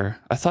it to her.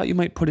 I thought you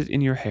might put it in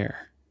your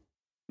hair.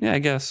 Yeah, I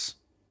guess.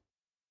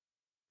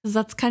 Because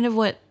that's kind of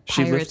what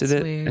She pirates lifted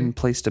it wear. and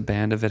placed a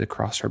band of it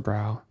across her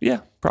brow.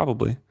 Yeah,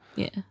 probably.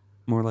 Yeah.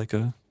 More like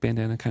a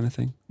bandana kind of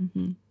thing.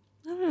 I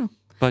don't know.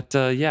 But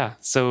yeah,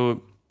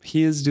 so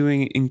he is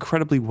doing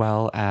incredibly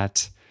well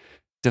at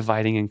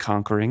dividing and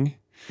conquering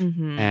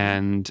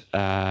and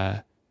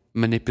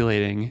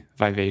manipulating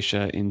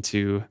Vivacia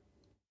into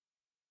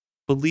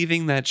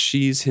believing that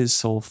she's his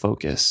sole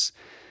focus.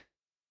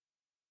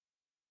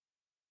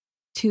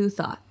 Two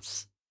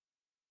thoughts.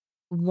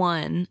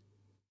 One,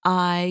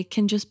 I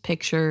can just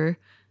picture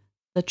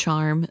the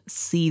charm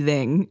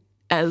seething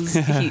as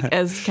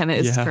Kennit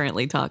is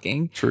currently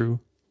talking. True.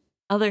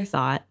 Other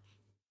thought,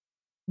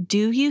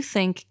 do you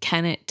think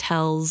Kennit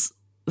tells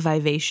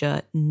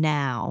Vivacia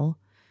now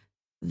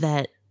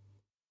that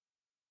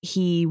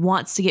he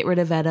wants to get rid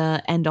of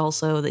Etta, and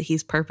also that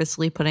he's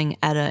purposely putting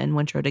Etta and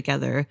Wintrow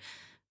together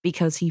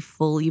because he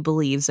fully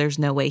believes there's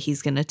no way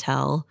he's going to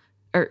tell,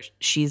 or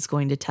she's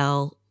going to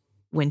tell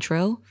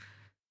Wintrow?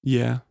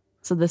 Yeah.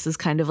 So this is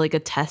kind of like a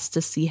test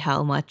to see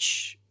how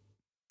much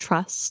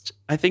trust.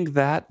 I think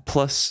that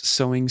plus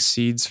sowing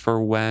seeds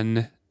for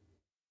when,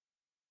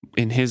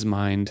 in his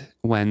mind,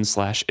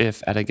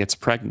 when/if Etta gets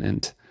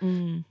pregnant,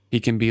 he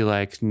can be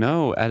like,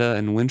 no, Etta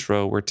and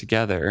Wintrow were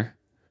together.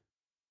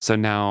 So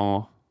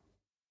now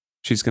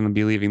she's going to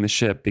be leaving the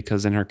ship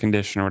because in her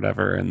condition or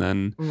whatever. And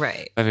then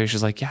Right.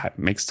 Vivacia's like, yeah, it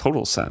makes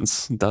total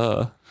sense.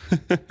 Duh.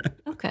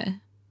 Okay.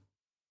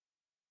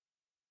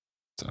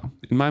 So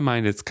in my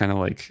mind, it's kind of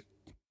like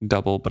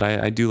double, but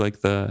I do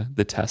like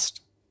the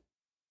test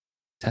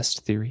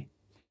theory.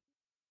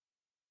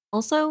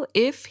 Also,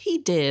 if he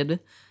did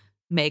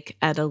make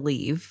Etta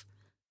leave,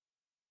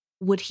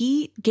 would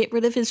he get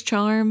rid of his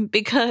charm?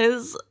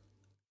 Because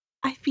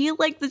I feel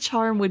like the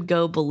charm would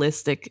go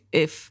ballistic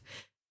if,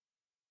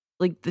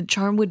 like, the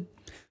charm would...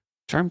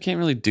 Charm can't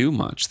really do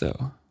much,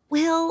 though.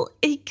 Well,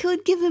 it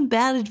could give him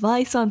bad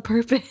advice on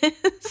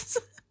purpose.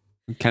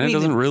 Kennit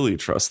doesn't really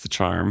trust the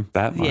charm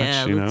that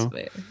much, you know.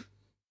 Fair.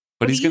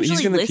 But he's gonna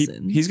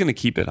listens. he's gonna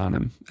keep it on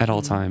him at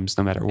all times,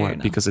 no matter what,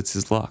 because it's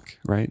his luck,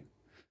 right?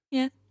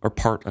 Yeah. Or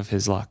part of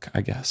his luck,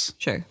 I guess.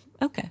 Sure.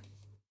 Okay.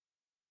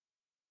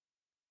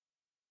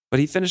 But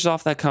he finished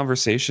off that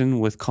conversation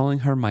with calling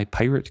her my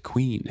pirate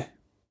queen.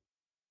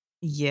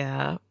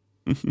 Yeah.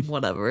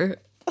 Whatever.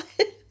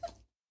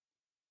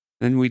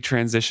 Then we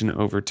transition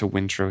over to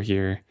Wintrow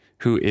here,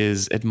 who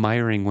is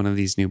admiring one of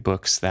these new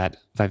books that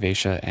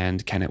Vivacia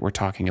and Kennit were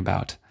talking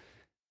about.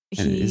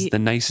 And it is the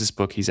nicest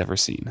book he's ever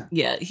seen.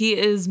 Yeah, he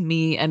is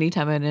me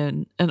anytime I'm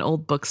in an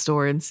old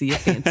bookstore and see a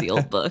fancy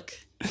old book.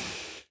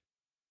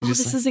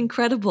 This is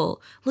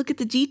incredible. Look at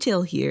the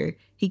detail here.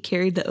 He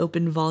carried the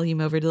open volume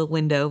over to the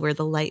window where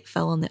the light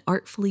fell on the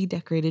artfully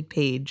decorated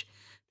page.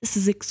 This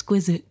is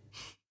exquisite.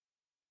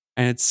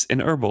 And it's an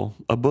herbal,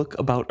 a book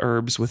about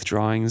herbs with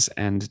drawings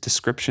and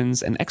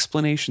descriptions and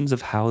explanations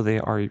of how they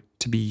are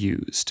to be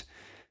used.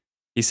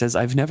 He says,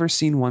 I've never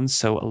seen one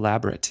so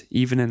elaborate.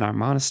 Even in our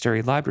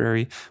monastery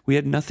library, we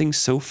had nothing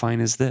so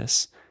fine as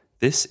this.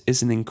 This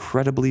is an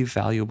incredibly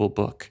valuable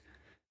book.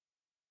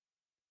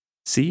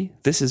 See,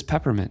 this is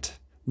peppermint.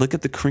 Look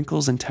at the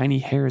crinkles and tiny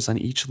hairs on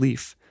each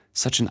leaf.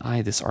 Such an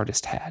eye this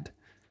artist had.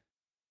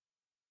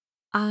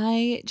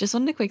 I just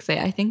wanted to quick say,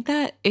 I think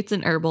that it's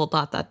an herbal ...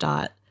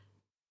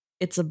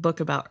 It's a book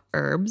about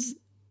herbs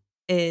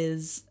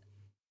is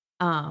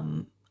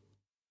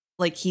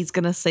like he's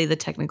going to say the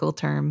technical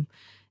term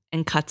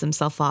and cuts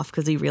himself off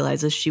because he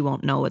realizes she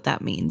won't know what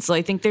that means. So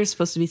I think there's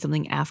supposed to be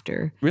something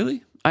after.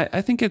 Really?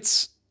 I think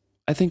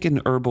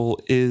an herbal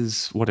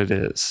is what it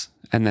is.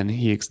 And then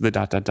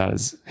the ...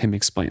 is him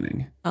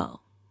explaining.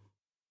 Oh.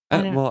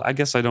 I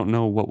guess I don't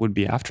know what would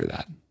be after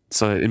that.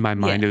 So in my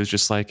mind, it was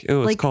just like,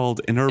 oh, it's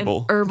called an herbal.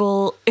 An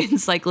herbal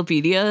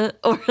encyclopedia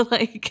or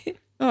like...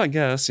 Oh, I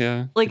guess,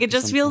 yeah. Like, it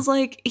just feels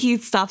like he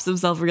stops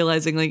himself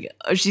realizing, like,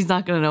 oh, she's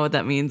not going to know what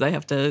that means. I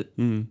have to...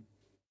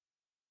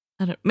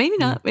 Maybe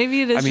not.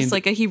 Maybe it is just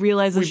like he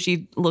realizes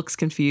she looks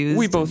confused.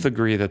 We both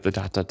agree that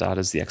the ...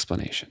 is the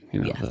explanation. You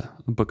know,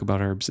 the book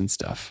about herbs and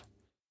stuff.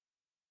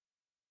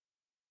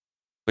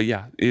 But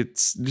yeah, it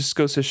just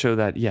goes to show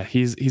that,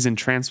 he's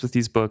entranced with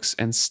these books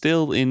and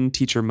still in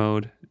teacher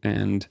mode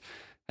and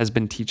has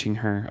been teaching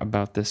her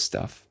about this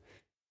stuff.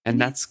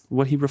 And that's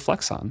what he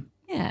reflects on.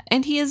 Yeah,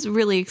 and he is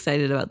really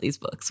excited about these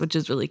books, which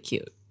is really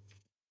cute.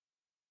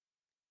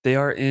 They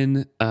are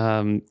in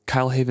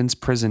Kyle Haven's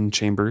prison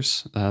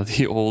chambers,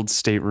 the old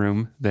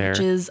stateroom there.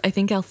 Which is, I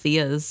think,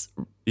 Althea's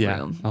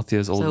room.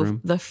 Althea's old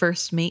room. The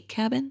first mate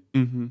cabin.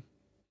 Mm-hmm.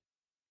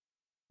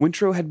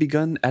 Wintrow had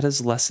begun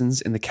Etta's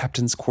lessons in the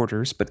captain's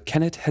quarters, but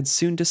Kennit had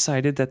soon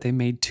decided that they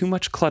made too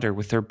much clutter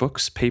with their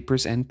books,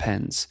 papers, and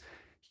pens.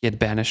 He had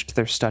banished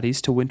their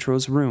studies to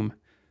Wintrow's room.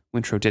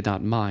 Wintrow did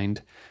not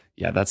mind.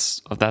 Yeah,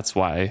 that's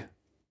why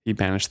he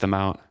banished them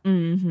out.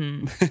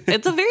 Mm-hmm.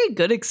 It's a very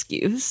good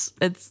excuse.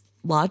 It's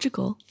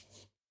logical.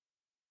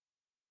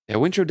 Yeah,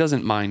 Wintrow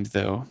doesn't mind,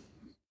 though.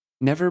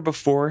 Never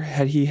before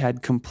had he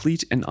had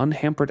complete and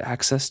unhampered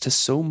access to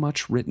so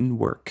much written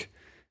work.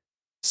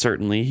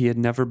 Certainly, he had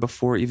never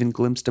before even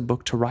glimpsed a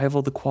book to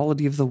rival the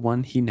quality of the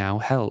one he now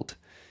held.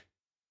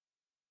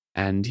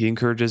 And he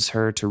encourages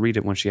her to read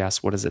it when she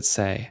asks, what does it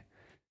say?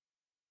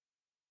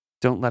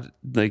 Don't let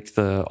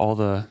all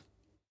the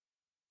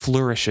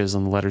flourishes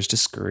on the letters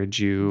discourage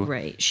you.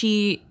 Right.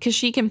 Because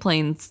she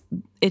complains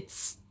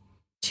it's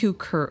too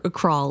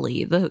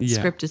crawly. The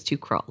script is too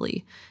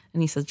crawly.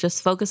 And he says,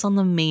 just focus on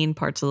the main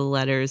parts of the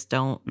letters.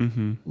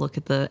 Don't look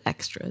at the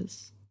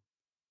extras.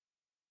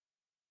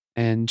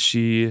 And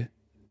she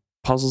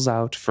puzzles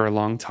out for a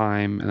long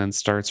time and then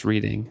starts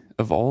reading.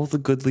 Of all the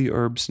goodly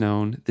herbs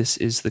known, this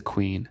is the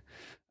queen.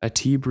 A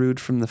tea brewed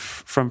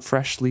from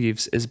fresh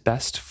leaves is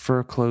best for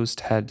a closed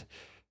head.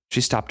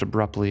 She stopped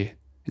abruptly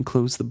and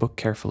closed the book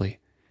carefully.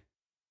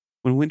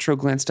 When Wintrow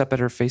glanced up at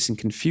her face in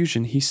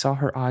confusion, he saw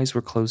her eyes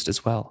were closed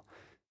as well.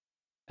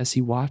 As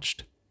he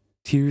watched,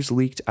 tears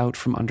leaked out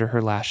from under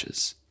her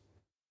lashes.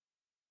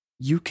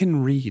 You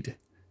can read,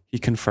 he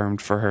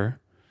confirmed for her.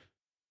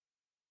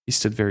 He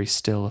stood very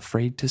still,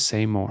 afraid to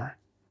say more.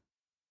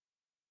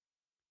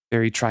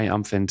 Very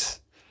triumphant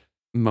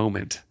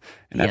moment.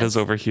 And Etta's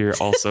over here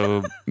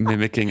also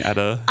mimicking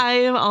Etta. I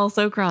am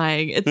also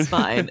crying. It's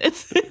fine.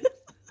 It's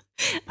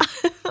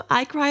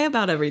I cry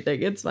about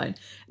everything. It's fine.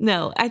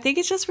 No, I think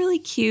it's just really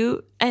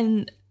cute.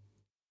 And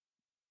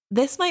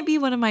this might be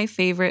one of my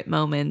favorite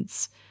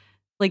moments,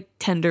 like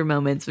tender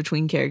moments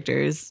between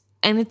characters.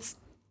 And it's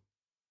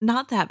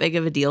not that big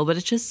of a deal, but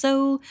it's just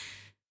so,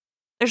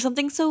 there's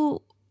something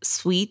so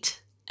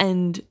sweet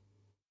and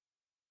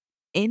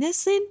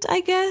innocent, I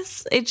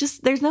guess. It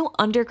just, there's no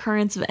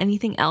undercurrents of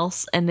anything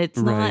else. And it's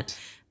not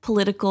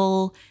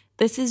political.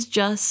 This is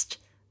just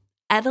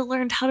Etta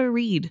learned how to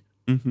read.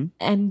 Mm-hmm.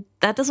 And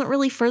that doesn't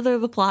really further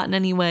the plot in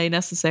any way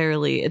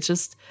necessarily. It's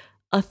just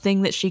a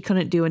thing that she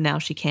couldn't do and now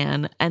she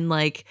can. And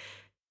like,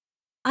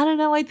 I don't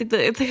know, I think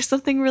that there's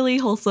something really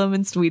wholesome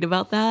and sweet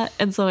about that.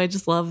 And so I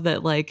just love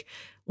that like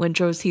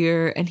Wintrow's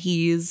here and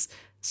he's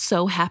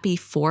so happy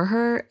for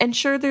her. And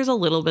sure, there's a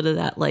little bit of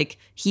that, like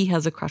he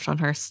has a crush on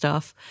her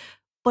stuff.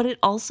 But it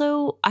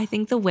also, I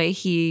think the way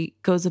he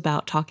goes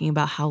about talking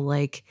about how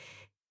like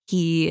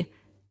he's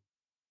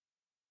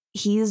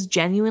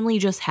genuinely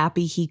just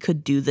happy he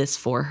could do this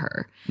for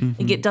her.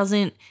 Mm-hmm.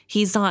 Like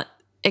he's not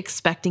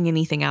expecting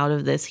anything out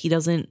of this. He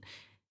doesn't,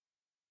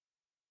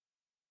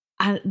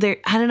 I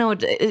don't know.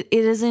 It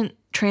isn't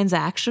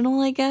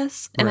transactional, I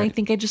guess. And I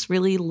think I just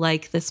really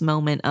like this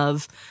moment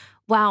of,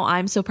 wow,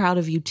 I'm so proud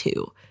of you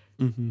too.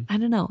 Mm-hmm. I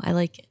don't know. I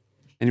like it.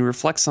 And he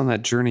reflects on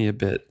that journey a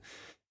bit,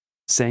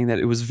 saying that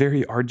it was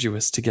very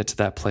arduous to get to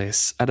that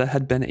place. Etta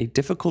had been a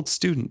difficult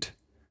student.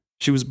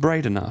 She was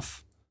bright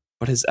enough,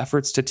 but his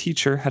efforts to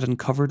teach her had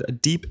uncovered a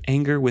deep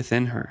anger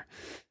within her.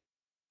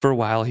 For a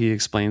while, he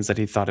explains that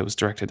he thought it was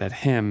directed at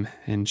him,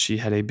 and she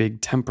had a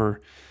big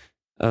temper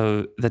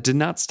that did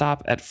not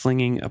stop at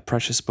flinging a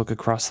precious book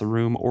across the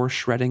room or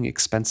shredding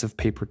expensive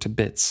paper to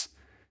bits.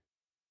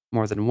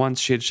 More than once,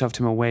 she had shoved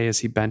him away as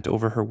he bent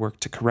over her work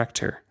to correct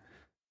her.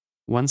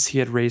 Once he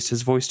had raised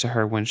his voice to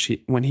her when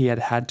he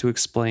had to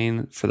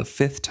explain for the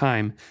 5th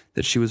time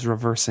that she was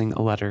reversing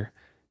a letter.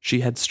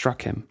 She had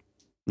struck him.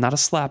 Not a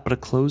slap, but a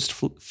closed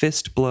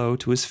fist blow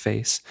to his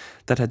face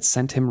that had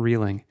sent him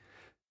reeling.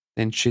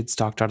 Then she had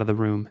stalked out of the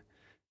room.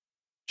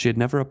 She had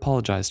never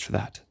apologized for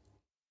that.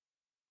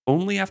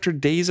 Only after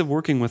days of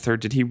working with her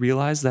did he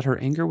realize that her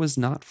anger was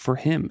not for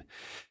him.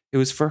 It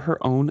was for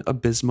her own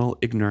abysmal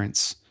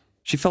ignorance.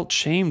 She felt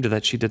shamed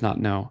that she did not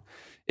know.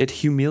 It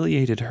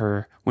humiliated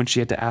her when she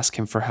had to ask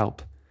him for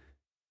help.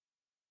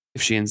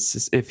 If he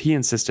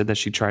insisted that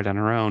she tried on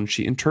her own,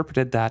 she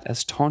interpreted that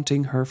as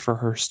taunting her for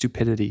her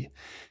stupidity.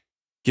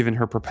 Given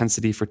her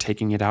propensity for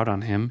taking it out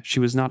on him, she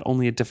was not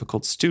only a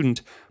difficult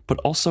student, but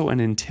also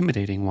an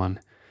intimidating one.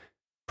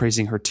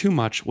 Praising her too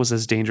much was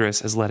as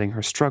dangerous as letting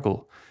her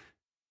struggle.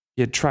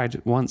 He had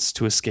tried once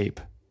to escape.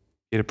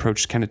 He had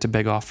approached Kennit to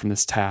beg off from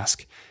this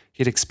task.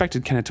 He had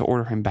expected Kennit to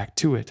order him back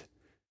to it.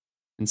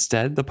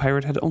 Instead, the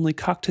pirate had only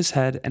cocked his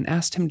head and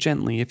asked him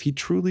gently if he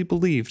truly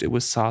believed it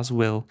was Saw's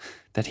will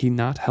that he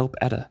not help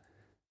Etta.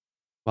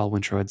 While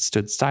Wintrow had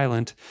stood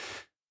silent,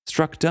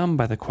 struck dumb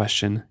by the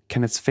question,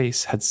 Kennit's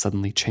face had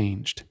suddenly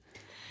changed.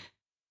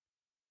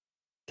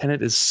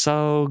 Kennit is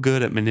so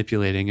good at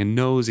manipulating and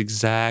knows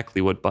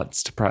exactly what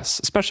buttons to press,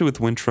 especially with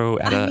Wintrow,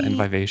 Etta, and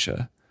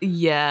Vivacia.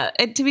 Yeah,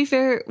 and to be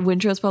fair,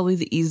 Wintrow's probably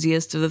the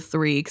easiest of the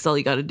 3 because all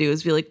you got to do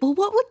is be like, well,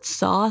 what would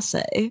Saw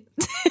say?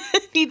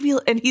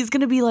 He's going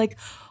to be like,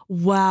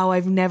 wow,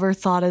 I've never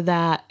thought of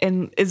that,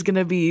 and is going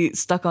to be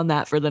stuck on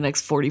that for the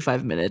next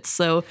 45 minutes.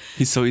 So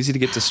he's so easy to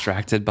get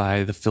distracted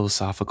by the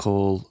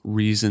philosophical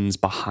reasons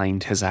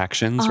behind his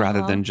actions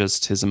rather than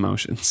just his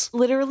emotions.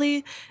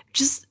 Literally,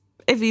 just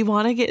if you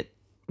want to get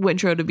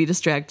Wintrow to be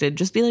distracted,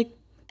 just be like,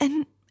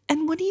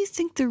 and what do you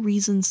think the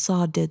reason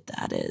Saw did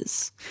that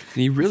is?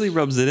 And he really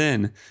rubs it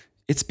in.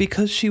 It's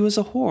because she was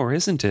a whore,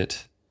 isn't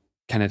it?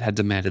 Kennit had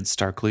demanded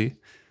starkly.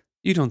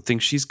 You don't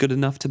think she's good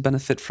enough to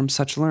benefit from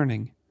such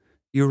learning.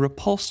 You're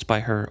repulsed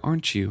by her,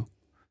 aren't you?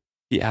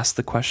 He asked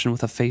the question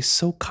with a face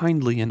so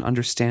kindly and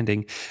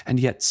understanding, and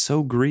yet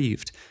so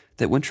grieved,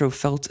 that Wintrow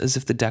felt as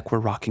if the deck were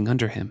rocking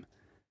under him.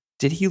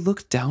 Did he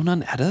look down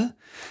on Etta?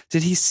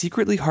 Did he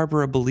secretly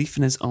harbor a belief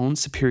in his own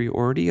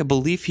superiority, a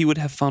belief he would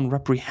have found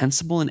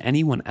reprehensible in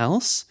anyone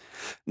else?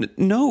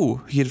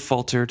 No, he had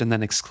faltered and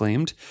then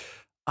exclaimed.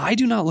 I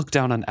do not look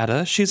down on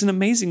Etta. She is an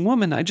amazing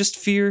woman. I just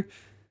fear...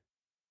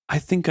 I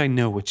think I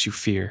know what you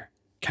fear,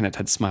 Kennit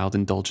had smiled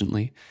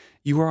indulgently.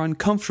 You are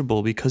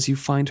uncomfortable because you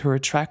find her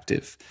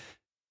attractive.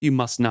 You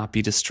must not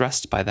be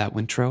distressed by that,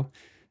 Wintrow.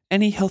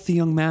 Any healthy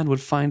young man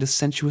would find a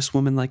sensuous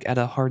woman like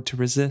Etta hard to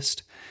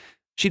resist.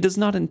 She does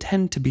not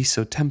intend to be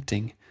so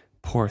tempting.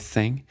 Poor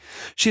thing.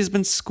 She has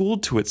been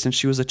schooled to it since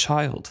she was a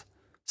child.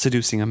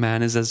 Seducing a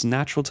man is as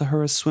natural to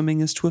her as swimming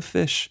is to a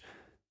fish.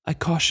 I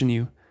caution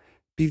you,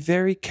 be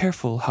very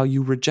careful how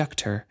you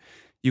reject her.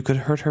 You could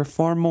hurt her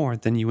far more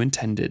than you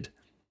intended.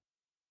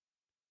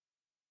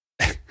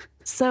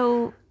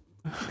 So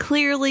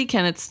clearly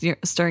Kennet's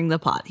stirring the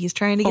pot. He's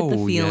trying to get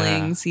the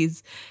feelings. Yeah.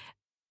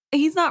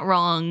 He's not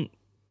wrong.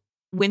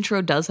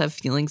 Wintrow does have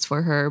feelings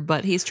for her,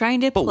 but he's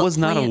trying to... But was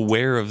not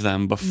aware of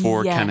them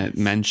before Kennit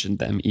mentioned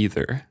them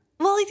either.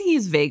 Well,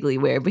 he's vaguely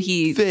aware, but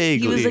he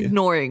was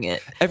ignoring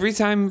it. Every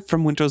time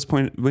from Wintrow's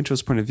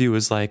point of view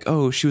is like,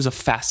 oh, she was a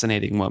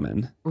fascinating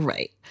woman.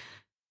 Right.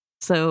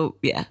 So,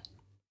 yeah,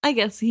 I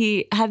guess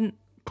he hadn't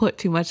put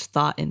too much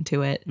thought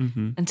into it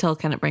until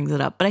Kennit brings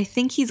it up. But I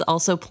think he's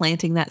also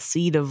planting that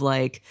seed of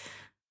like,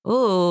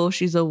 oh,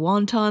 she's a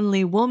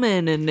wantonly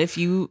woman. And if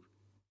you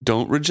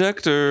don't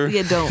reject her.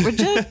 Yeah, don't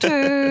reject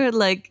her.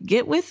 Like,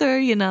 get with her,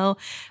 you know.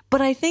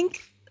 But I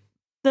think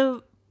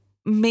the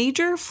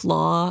major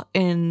flaw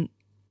in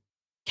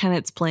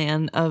Kennit's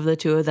plan of the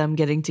two of them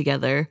getting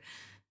together,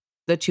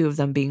 the two of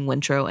them being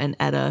Wintrow and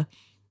Etta,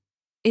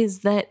 is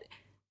that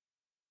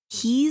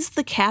he's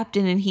the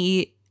captain and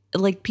he,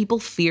 like, people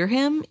fear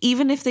him.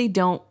 Even if they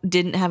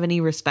didn't have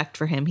any respect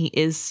for him, he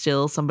is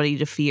still somebody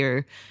to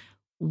fear.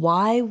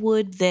 Why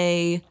would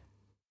they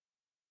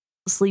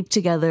sleep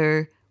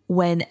together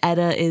when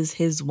Etta is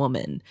his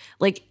woman?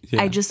 Like,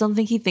 I just don't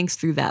think he thinks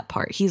through that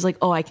part. He's like,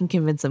 oh, I can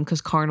convince him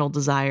because carnal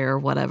desire or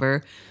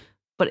whatever,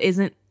 but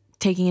isn't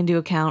taking into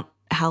account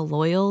how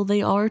loyal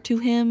they are to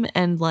him.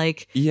 And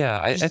like,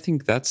 I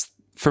think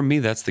for me,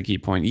 that's the key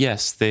point.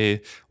 Yes,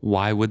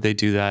 why would they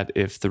do that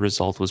if the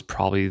result was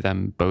probably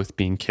them both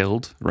being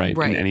killed, right?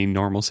 In any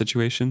normal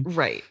situation.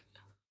 Right.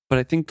 But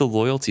I think the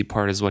loyalty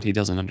part is what he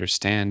doesn't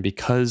understand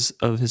because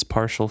of his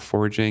partial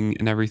forging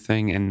and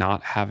everything, and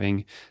not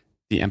having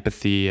the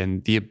empathy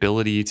and the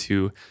ability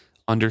to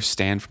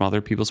understand from other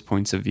people's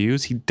points of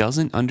views. He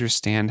doesn't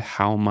understand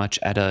how much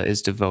Etta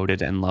is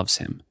devoted and loves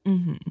him.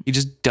 He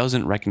just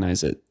doesn't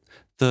recognize it.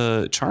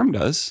 The charm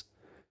does.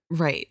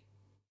 Right.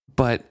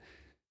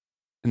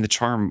 And the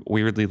charm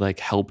weirdly like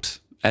helped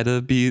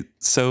Etta be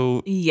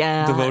so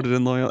devoted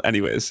and loyal.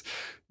 Anyways,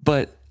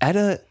 but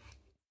Etta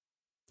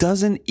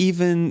doesn't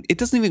even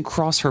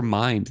cross her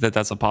mind that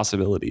that's a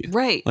possibility.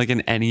 Right. Like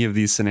in any of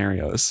these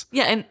scenarios.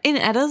 Yeah. And in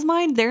Etta's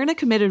mind, they're in a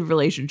committed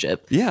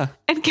relationship. Yeah.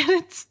 And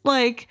Kennet's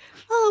like,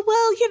 oh,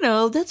 well, you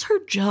know, that's her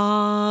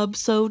job.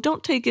 So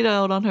don't take it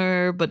out on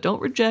her, but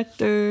don't reject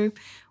her.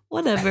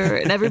 Whatever.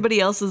 And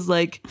everybody else is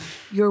like,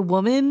 your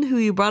woman who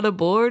you brought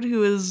aboard,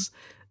 who is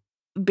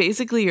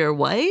basically your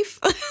wife?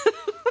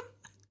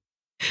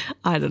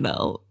 I don't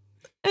know.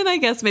 And I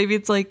guess maybe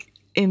it's like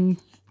in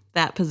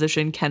that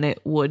position,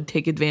 Kennit would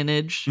take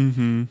advantage.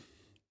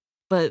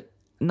 But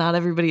not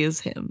everybody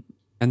is him.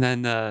 And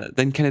then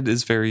Kennit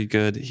is very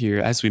good here,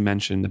 as we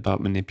mentioned,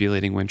 about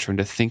manipulating Wintrow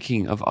into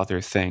thinking of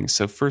other things.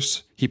 So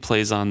first he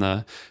plays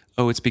on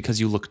it's because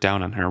you look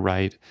down on her,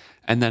 right?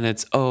 And then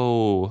it's,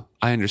 oh,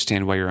 I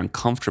understand why you're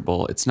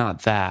uncomfortable. It's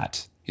not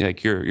that.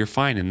 Like you're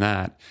fine in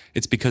that.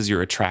 It's because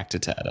you're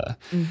attracted to Etta.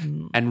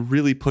 And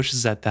really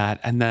pushes at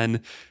that. And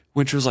then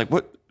Wintrow's like,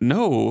 what?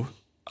 No,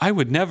 I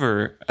would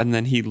never. And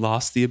then he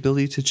lost the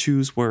ability to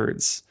choose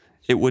words.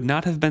 It would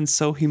not have been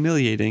so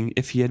humiliating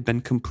if he had been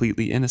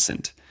completely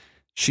innocent.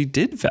 She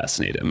did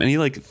fascinate him. And he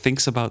like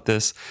thinks about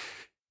this.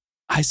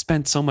 I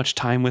spent so much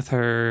time with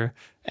her,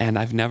 and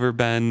I've never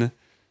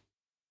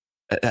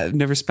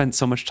spent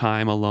so much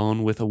time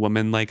alone with a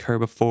woman like her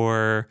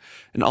before,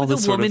 and all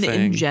this sort of thing. A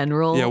woman in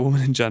general. Yeah, a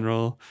woman in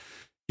general.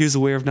 He was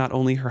aware of not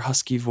only her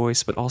husky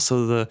voice, but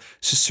also the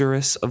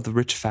susurrus of the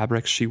rich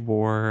fabrics she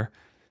wore.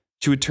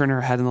 She would turn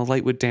her head and the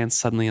light would dance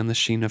suddenly on the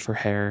sheen of her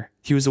hair.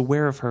 He was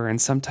aware of her,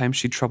 and sometimes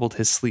she troubled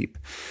his sleep.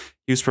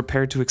 He was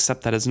prepared to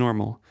accept that as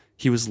normal.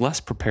 He was less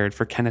prepared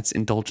for Kennit's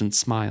indulgent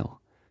smile.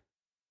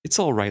 It's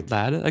all right,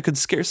 lad. I could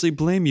scarcely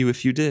blame you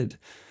if you did.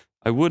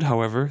 I would,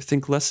 however,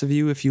 think less of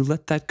you if you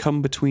let that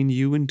come between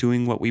you and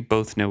doing what we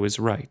both know is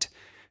right.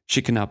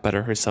 She cannot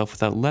better herself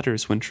without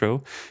letters,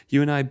 Wintrow.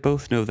 You and I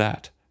both know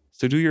that.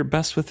 So do your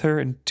best with her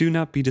and do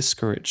not be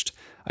discouraged.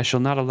 I shall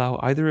not allow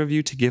either of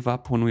you to give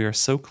up when we are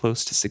so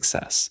close to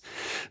success.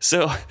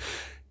 So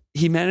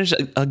he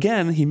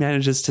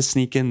manages to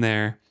sneak in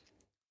there.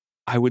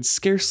 I would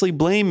scarcely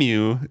blame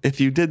you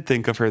if you did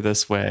think of her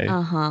this way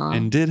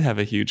and did have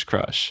a huge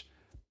crush.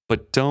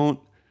 But don't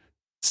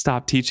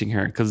stop teaching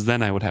her, because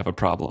then I would have a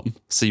problem.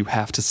 So you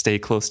have to stay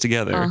close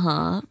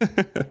together.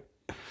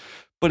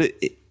 But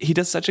he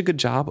does such a good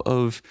job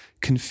of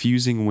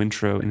confusing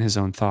Wintrow in his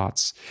own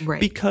thoughts. Right.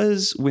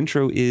 Because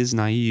Wintrow is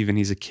naive and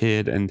he's a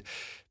kid and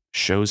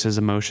shows his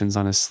emotions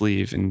on his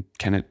sleeve, and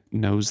Kennit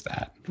knows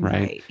that,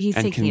 right? He's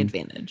taking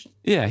advantage.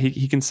 Yeah,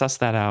 he can suss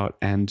that out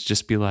and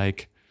just be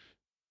like,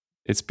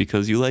 it's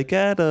because you like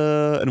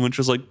Etta. And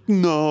Wintrow's like,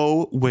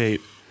 no,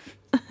 wait,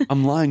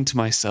 I'm lying to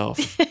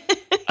myself.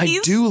 I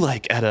do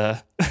like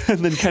Etta. And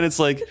then Kennit's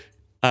like,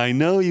 I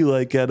know you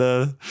like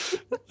Etta.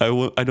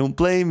 I don't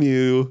blame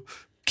you.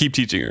 Keep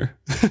teaching her.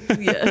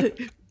 Yeah.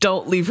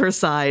 Don't leave her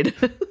side.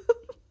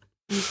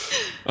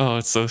 Oh,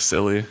 it's so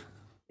silly.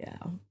 Yeah.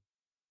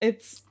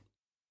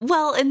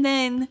 And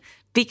then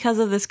because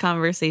of this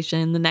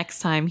conversation, the next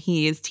time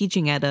he is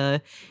teaching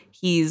Etta,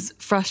 he's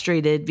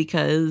frustrated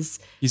because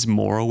he's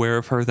more aware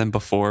of her than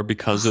before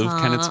because of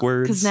Kennit's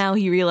words. Because now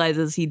he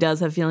realizes he does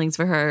have feelings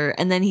for her.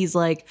 And then he's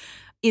like,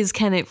 is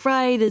Kennit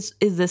right? Is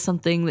this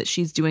something that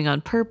she's doing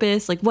on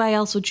purpose? Like, why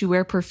else would you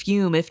wear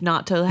perfume if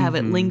not to have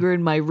it linger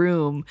in my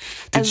room?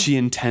 Did she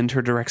intend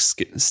her direct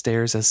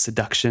stares as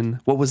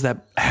seduction? What was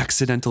that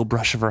accidental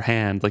brush of her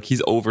hand? Like,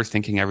 he's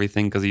overthinking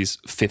everything because he's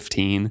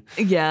 15.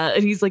 Yeah,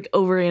 and he's like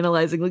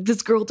overanalyzing. Like,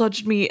 this girl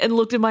touched me and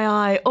looked in my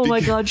eye. Oh my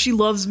God, she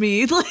loves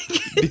me.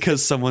 Like,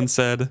 because someone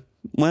said,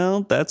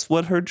 well, that's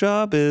what her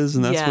job is,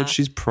 and that's what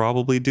she's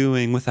probably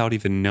doing without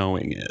even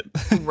knowing it.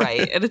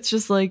 Right. And it's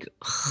just like...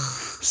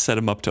 set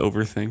him up to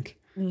overthink.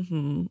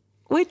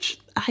 Which,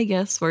 I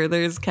guess,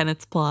 furthers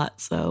Kennit's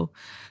plot, so...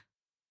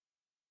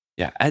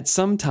 Yeah, at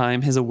some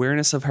time, his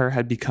awareness of her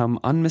had become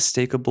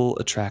unmistakable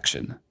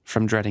attraction.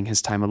 From dreading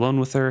his time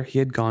alone with her, he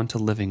had gone to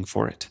living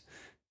for it.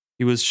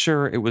 He was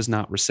sure it was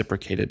not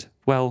reciprocated.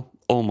 Well,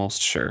 almost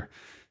sure.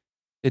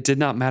 It did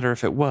not matter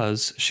if it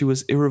was, she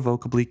was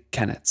irrevocably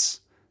Kennit's.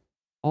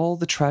 All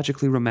the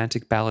tragically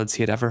romantic ballads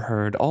he had ever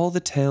heard, all the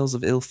tales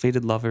of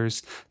ill-fated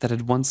lovers that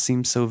had once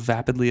seemed so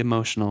vapidly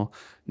emotional,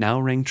 now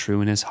rang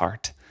true in his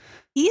heart.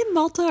 He and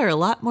Malta are a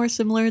lot more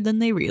similar than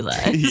they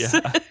realize.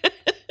 Yeah.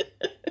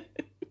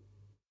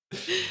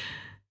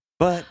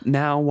 But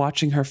now,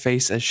 watching her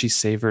face as she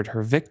savored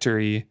her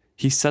victory,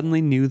 he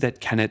suddenly knew that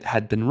Kennit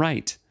had been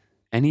right.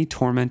 Any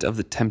torment of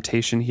the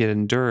temptation he had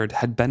endured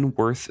had been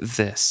worth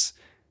this.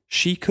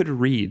 She could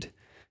read.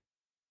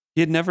 He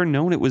had never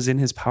known it was in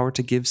his power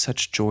to give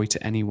such joy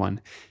to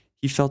anyone.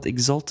 He felt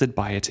exalted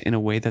by it in a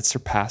way that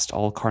surpassed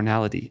all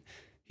carnality.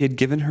 He had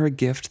given her a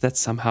gift that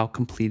somehow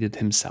completed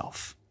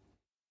himself.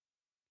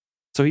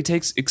 So he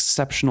takes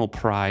exceptional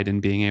pride in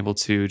being able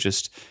to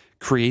just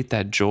create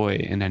that joy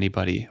in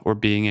anybody, or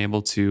being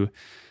able to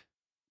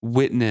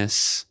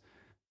witness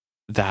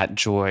that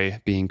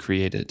joy being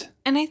created.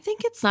 And I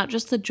think it's not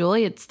just the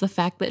joy, it's the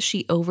fact that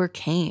she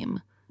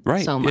overcame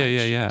so much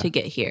to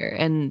get here.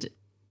 And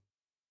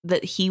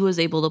that he was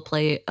able to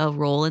play a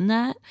role in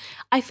that.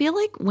 I feel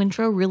like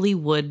Wintrow really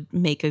would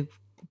make a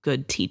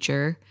good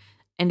teacher.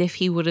 And if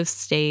he would have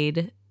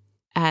stayed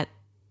at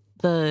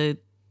the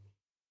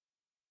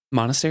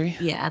monastery?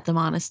 Yeah, at the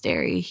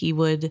monastery, he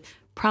would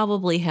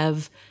probably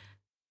have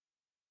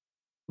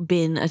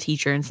been a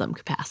teacher in some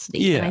capacity.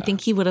 Yeah. And I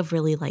think he would have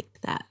really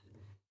liked that.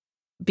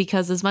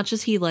 Because as much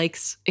as he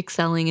likes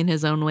excelling in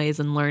his own ways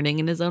and learning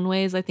in his own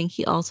ways, I think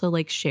he also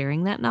likes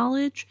sharing that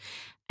knowledge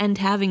and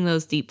having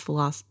those deep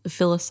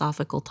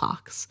philosophical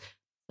talks.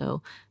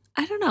 So,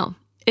 I don't know.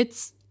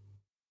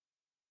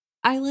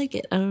 I like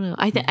it. I don't know.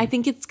 I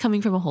think it's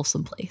coming from a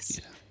wholesome place.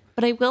 Yeah.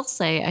 But I will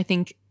say, I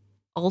think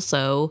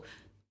also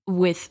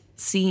with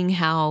seeing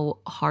how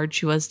hard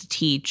she was to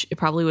teach, it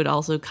probably would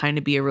also kind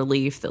of be a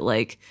relief that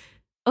like,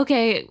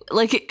 okay,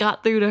 like it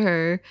got through to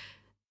her.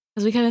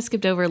 Because we kind of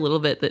skipped over a little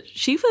bit that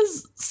she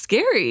was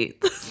scary.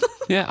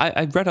 Yeah,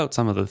 I read out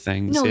some of the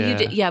things. No, you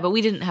did. Yeah, but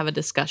we didn't have a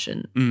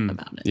discussion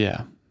about it.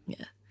 Yeah.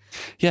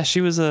 Yeah,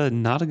 she was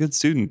not a good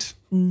student.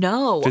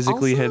 No.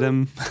 Physically hit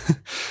him,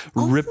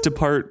 ripped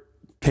apart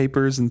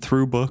papers and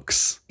threw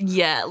books.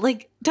 Yeah,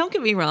 like, don't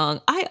get me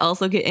wrong. I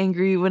also get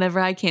angry whenever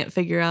I can't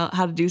figure out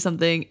how to do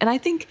something. And I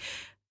think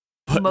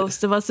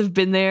most of us have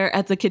been there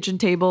at the kitchen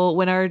table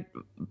when our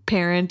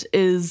parent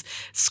is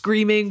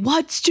screaming,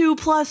 "What's 2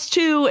 +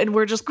 2?" And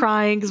we're just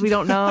crying because we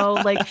don't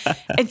know. Like,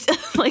 it's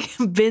like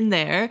been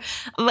there.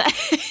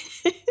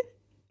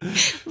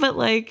 But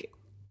like,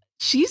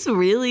 she's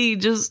really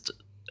just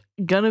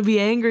gonna be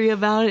angry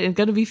about it and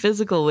gonna be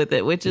physical with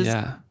it, which is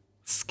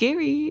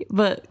scary,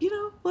 but you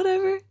know,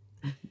 whatever.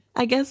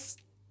 I guess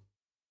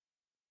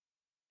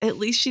at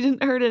least she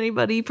didn't hurt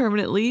anybody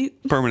permanently.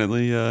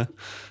 Yeah.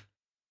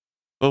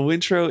 Well,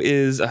 Wintrow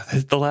is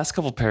the last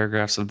couple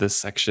paragraphs of this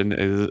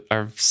section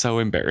are so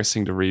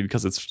embarrassing to read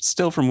because it's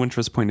still from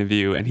Wintrow's point of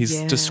view, and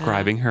he's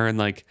describing her in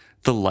like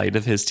the light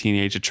of his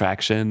teenage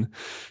attraction.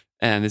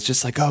 And it's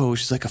just like, oh,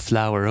 she's like a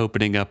flower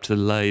opening up to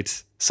the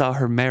light. Saw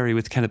her marry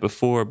with Kennit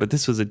before, but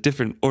this was a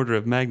different order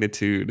of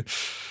magnitude.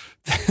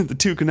 The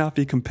two could not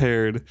be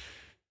compared.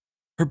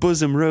 Her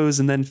bosom rose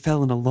and then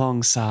fell in a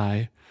long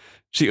sigh.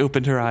 She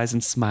opened her eyes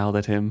and smiled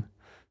at him.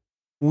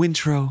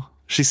 "Wintrow,"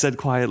 she said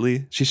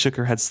quietly. She shook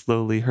her head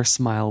slowly, her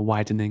smile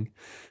widening.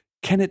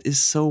 "Kennit is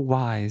so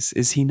wise,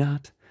 is he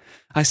not?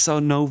 I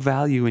saw no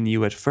value in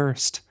you at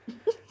first.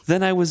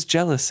 Then I was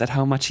jealous at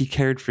how much he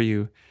cared for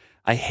you.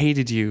 I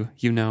hated you,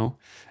 you know.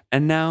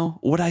 And now,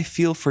 what I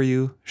feel for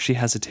you," she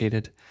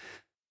hesitated.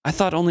 "I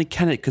thought only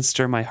Kennit could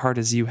stir my heart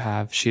as you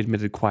have," she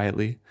admitted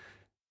quietly.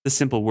 The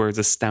simple words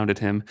astounded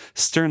him.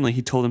 Sternly,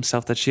 he told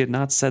himself that she had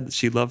not said that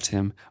she loved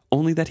him,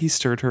 only that he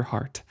stirred her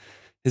heart.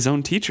 His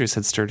own teachers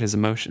had stirred his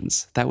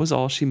emotions. That was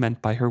all she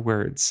meant by her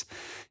words.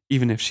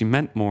 Even if she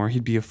meant more,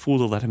 he'd be a fool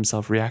to let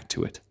himself react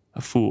to it.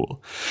 A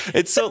fool.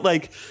 It's so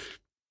like...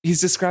 He's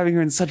describing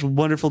her in such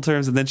wonderful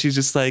terms, and then she's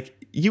just like,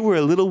 "You were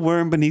a little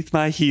worm beneath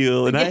my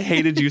heel, and I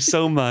hated you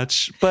so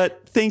much,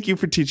 but thank you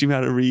for teaching me how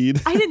to read."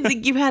 I didn't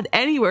think you had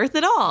any worth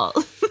at all.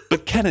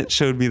 But Kennit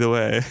showed me the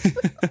way.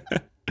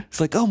 It's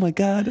like, oh my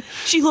God.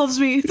 She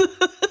loves me.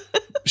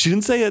 She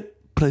didn't say it,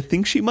 but I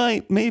think she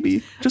might,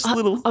 maybe. Just a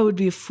little. I would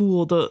be a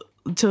fool to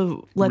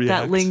let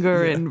that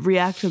linger and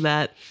react to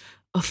that.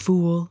 A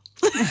fool.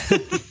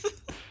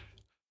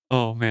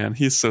 Oh man,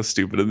 he's so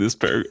stupid in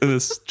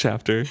this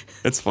chapter.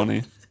 It's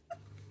funny.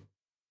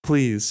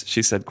 Please,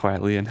 she said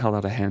quietly and held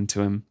out a hand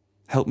to him.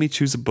 Help me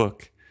choose a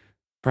book.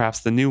 Perhaps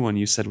the new one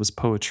you said was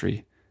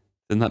poetry.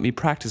 Then let me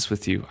practice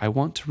with you. I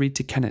want to read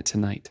to Kennit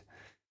tonight.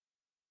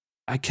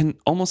 I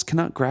almost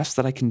cannot grasp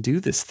that I can do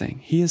this thing.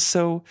 He is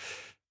so...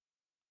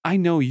 I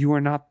know you are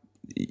not...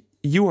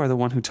 You are the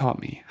one who taught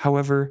me.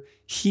 However,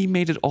 he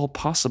made it all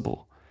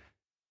possible.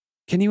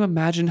 Can you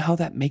imagine how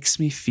that makes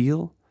me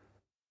feel?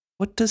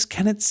 What does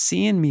Kennit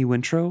see in me,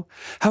 Wintrow?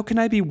 How can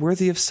I be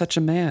worthy of such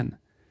a man?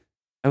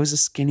 I was a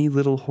skinny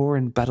little whore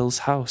in Bettle's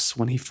house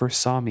when he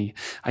first saw me.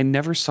 I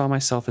never saw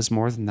myself as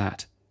more than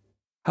that.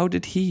 How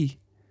did he?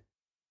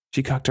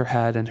 She cocked her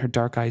head, and her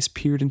dark eyes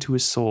peered into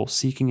his soul,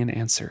 seeking an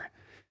answer.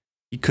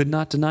 He could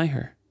not deny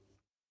her.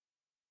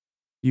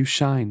 You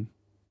shine,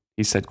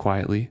 he said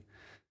quietly.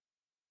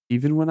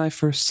 Even when I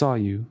first saw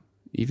you,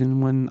 even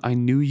when I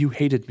knew you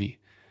hated me,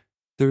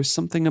 there is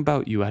something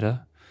about you,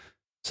 Etta.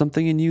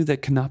 Something in you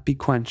that cannot be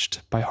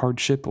quenched by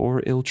hardship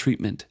or ill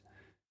treatment.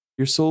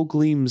 Your soul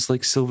gleams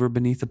like silver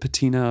beneath a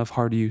patina of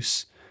hard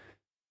use.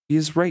 He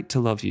is right to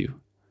love you.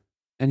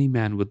 Any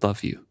man would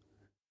love you.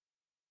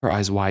 Her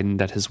eyes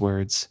widened at his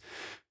words.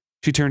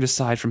 She turned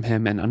aside from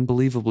him, and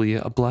unbelievably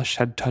a blush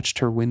had touched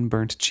her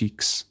wind-burnt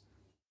cheeks.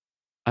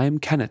 I am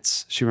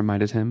Kennit's, she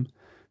reminded him.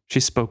 She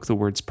spoke the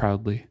words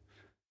proudly.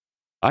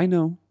 I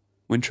know,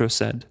 Wintrow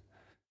said.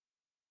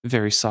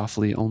 Very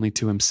softly, only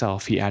to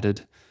himself, he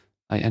added,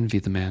 I envy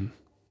the man.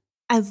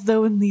 As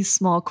though in these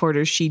small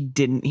quarters she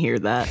didn't hear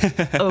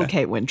that.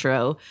 Okay,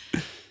 Wintrow.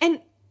 And,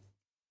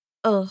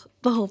 the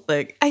whole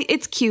thing.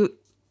 It's cute,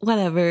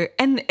 whatever.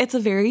 And it's a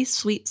very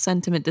sweet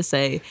sentiment to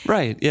say.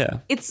 Right, yeah.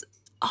 It's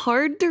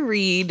hard to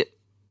read,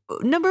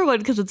 number one,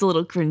 because it's a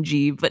little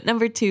cringy, but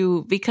number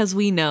two, because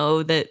we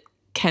know that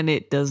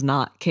Kennit does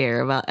not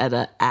care about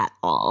Etta at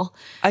all.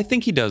 I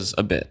think he does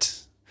a bit.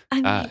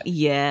 I mean,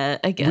 yeah,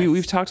 I guess.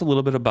 We've talked a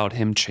little bit about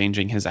him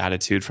changing his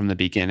attitude from the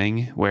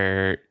beginning,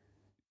 where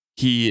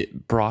he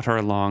brought her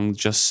along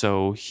just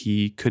so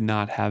he could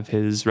not have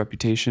his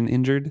reputation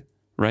injured,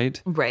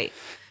 right? Right.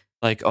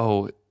 Like,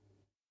 oh,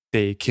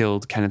 they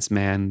killed Kennit's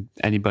man.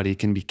 Anybody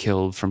can be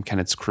killed from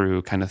Kennit's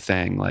crew kind of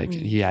thing. Like,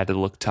 he had to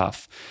look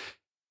tough.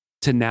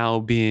 To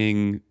now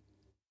being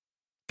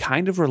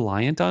kind of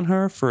reliant on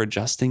her for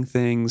adjusting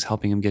things,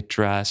 helping him get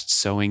dressed,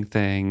 sewing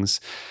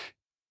things.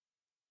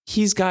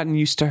 He's gotten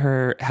used to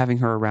her, having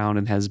her around,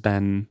 and has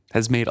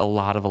made a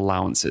lot of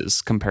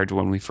allowances compared to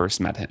when we first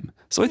met him.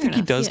 So I think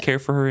he does care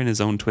for her in his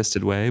own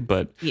twisted way,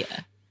 but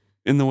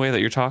in the way that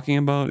you're talking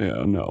about,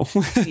 no.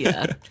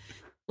 Yeah.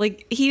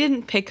 Like, he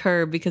didn't pick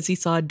her because he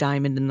saw a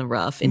diamond in the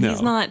rough, and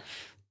he's not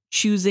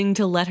choosing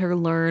to let her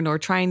learn or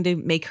trying to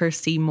make her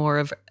see more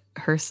of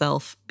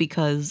herself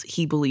because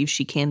he believes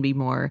she can be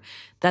more.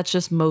 That's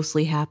just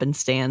mostly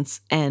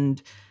happenstance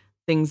and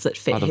things that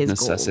fit his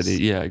necessity.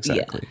 goals. Yeah,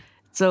 exactly. Yeah.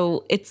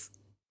 So it's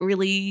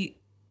really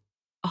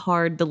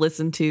hard to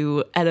listen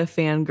to at a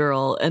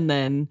fangirl and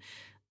then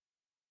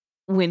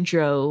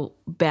Wintrow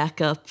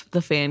back up the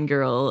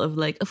fangirl of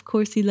like, of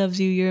course he loves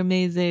you, you're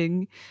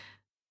amazing.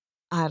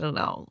 I don't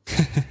know.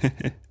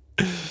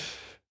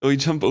 We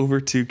jump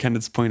over to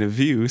Kennit's point of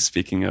view,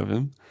 speaking of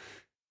him,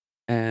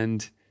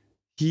 and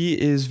he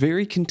is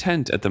very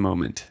content at the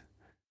moment.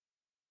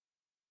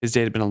 His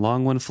day had been a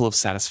long one full of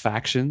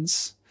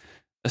satisfactions.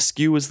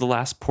 Askew was the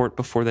last port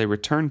before they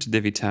returned to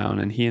Divvy Town,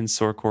 and he and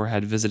Sorkor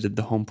had visited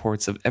the home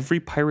ports of every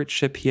pirate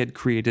ship he had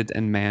created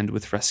and manned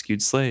with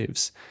rescued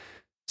slaves.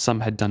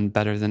 Some had done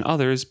better than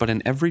others, but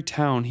in every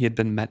town he had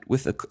been met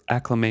with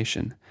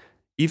acclamation.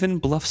 Even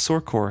bluff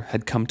Sorkor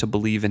had come to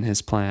believe in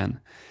his plan.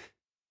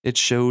 It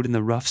showed in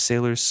the rough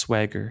sailor's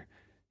swagger.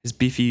 His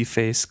beefy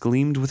face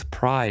gleamed with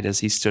pride as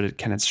he stood at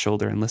Kennit's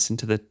shoulder and listened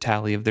to the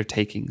tally of their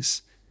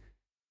takings.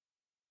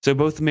 So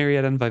both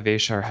Marietta and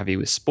Vivacia are heavy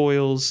with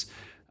spoils.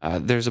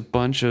 There's a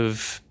bunch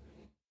of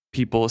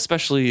people,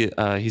 especially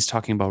he's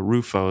talking about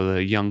Rufo,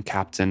 the young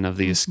captain of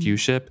the Askew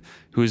ship,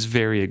 who is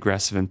very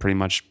aggressive and pretty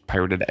much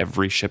pirated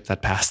every ship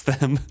that passed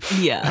them.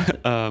 Yeah.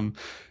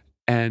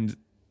 And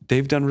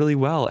they've done really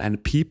well,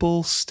 and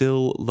people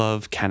still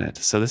love Kennit.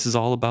 So this is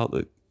all about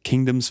the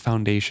kingdom's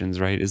foundations,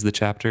 right, is the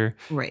chapter.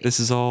 Right.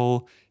 This is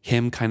all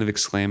him kind of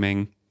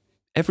exclaiming,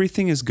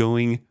 everything is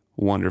going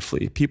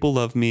wonderfully. People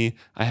love me.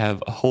 I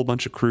have a whole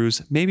bunch of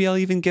crews. Maybe I'll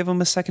even give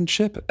them a second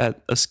ship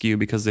at Askew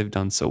because they've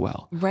done so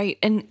well. Right.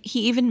 And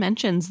he even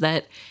mentions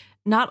that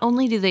not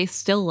only do they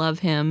still love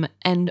him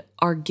and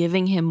are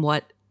giving him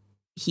what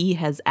he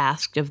has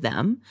asked of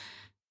them,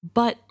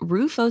 but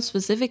Rufo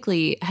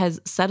specifically has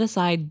set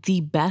aside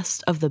the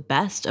best of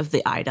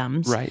the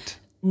items. Right.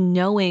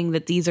 Knowing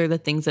that these are the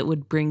things that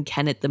would bring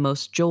Kennit the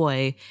most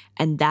joy,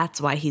 and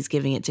that's why he's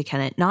giving it to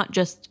Kennit, not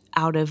just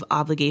out of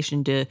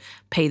obligation to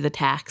pay the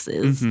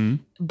taxes,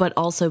 but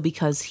also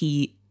because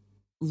he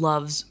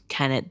loves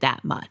Kennit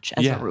that much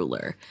as a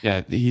ruler.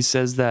 Yeah, he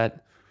says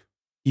that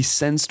he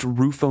sensed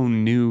Rufo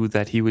knew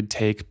that he would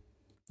take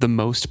the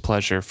most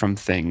pleasure from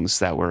things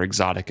that were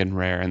exotic and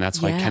rare. And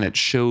that's why Kennit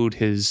showed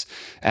his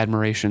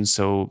admiration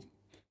so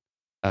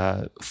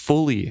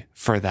fully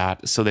for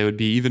that. So they would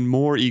be even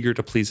more eager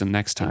to please him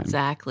next time.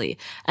 Exactly.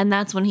 And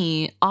that's when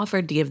he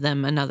offered to give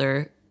them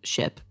another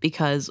ship,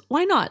 because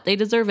why not? They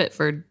deserve it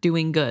for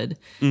doing good.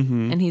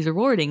 Mm-hmm. And he's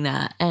rewarding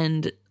that.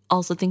 And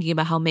also thinking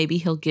about how maybe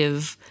he'll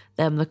give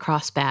them the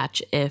cross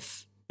batch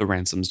if the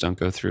ransoms don't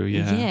go through.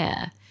 Yeah.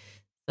 Yeah.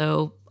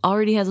 So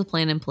already has a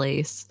plan in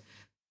place.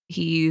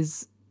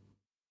 He's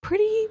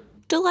pretty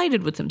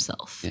delighted with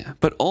himself. Yeah,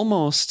 but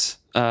almost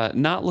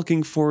not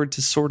looking forward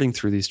to sorting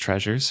through these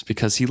treasures,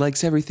 because he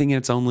likes everything in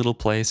its own little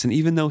place. And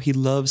even though he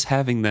loves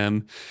having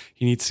them,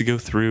 he needs to go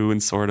through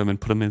and sort them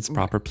and put them in its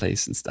proper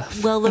place and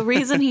stuff. Well, the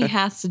reason he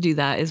has to do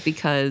that is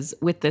because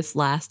with this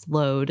last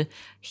load,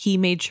 he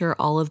made sure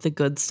all of the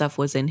good stuff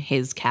was in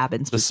his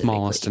cabin specifically. The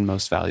smallest and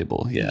most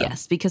valuable, yeah.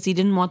 Yes, because he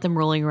didn't want them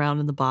rolling around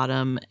in the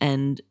bottom,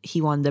 and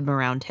he wanted them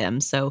around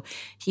him. So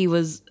he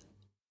was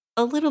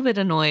a little bit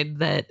annoyed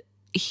that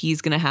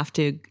he's going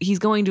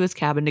to his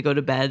cabin to go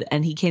to bed,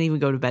 and he can't even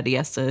go to bed. He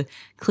has to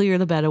clear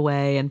the bed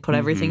away and put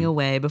everything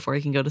away before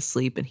he can go to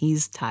sleep, and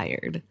he's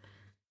tired.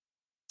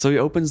 So he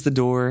opens the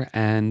door,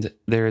 and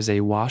there is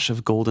a wash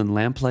of golden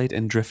lamplight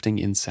and drifting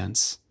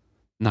incense.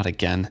 Not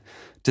again.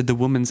 Did the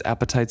woman's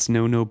appetites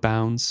know no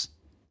bounds?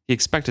 He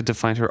expected to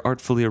find her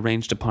artfully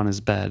arranged upon his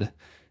bed.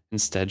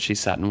 Instead, she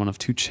sat in one of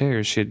 2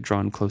 chairs she had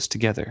drawn close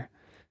together.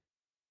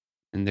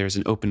 And there's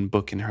an open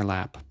book in her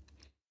lap.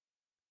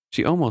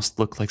 She almost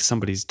looked like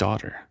somebody's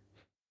daughter.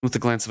 With a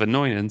glance of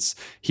annoyance,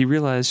 he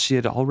realized she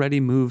had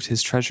already moved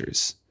his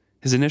treasures.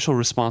 His initial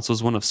response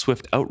was one of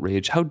swift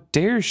outrage. How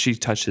dare she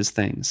touch his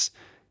things?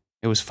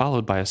 It was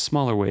followed by a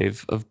smaller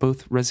wave of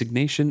both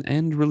resignation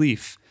and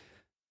relief.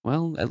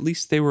 Well, at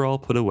least they were all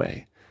put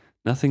away.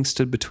 Nothing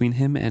stood between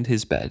him and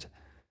his bed.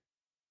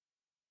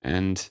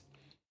 And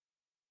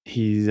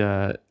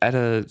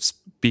Etta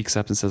speaks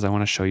up and says, I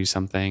want to show you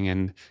something,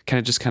 and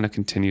Kennit kind of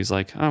continues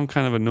like, I'm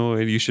kind of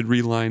annoyed. You should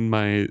reline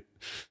my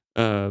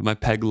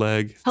peg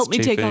leg. Help me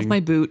take off my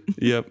boot.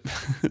 Yep.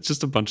 It's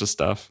just a bunch of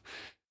stuff.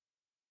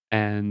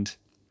 And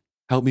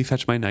help me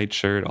fetch my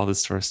nightshirt, all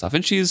this sort of stuff.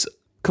 And she's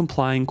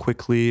complying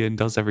quickly and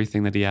does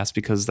everything that he asks,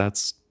 because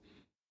that's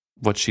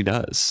what she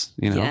does,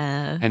 you know?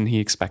 Yeah. And he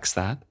expects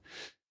that.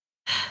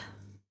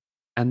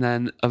 And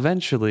then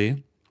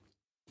eventually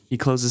he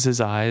closes his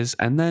eyes,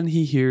 and then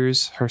he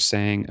hears her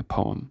saying a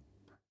poem.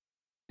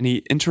 And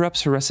he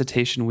interrupts her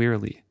recitation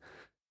wearily.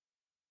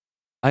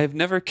 I have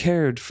never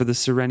cared for the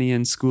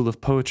Serenian school of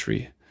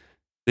poetry.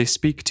 They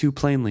speak too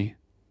plainly.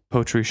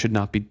 Poetry should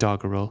not be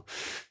doggerel.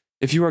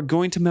 If you are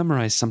going to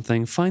memorize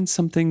something, find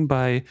something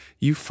by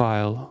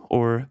Euphile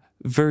or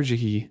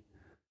Virgile.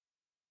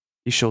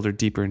 He shouldered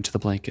deeper into the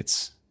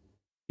blankets.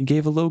 He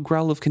gave a low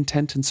growl of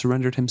content and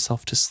surrendered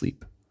himself to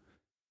sleep.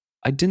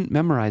 I didn't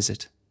memorize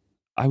it.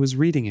 I was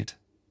reading it.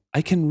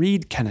 I can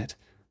read, Kennit.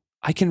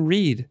 I can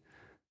read.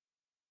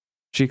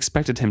 She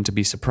expected him to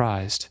be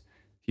surprised.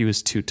 He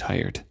was too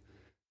tired.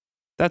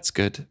 That's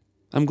good.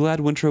 I'm glad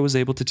Wintrow was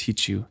able to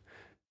teach you.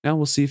 Now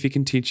we'll see if he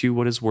can teach you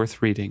what is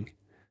worth reading.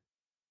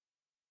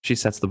 She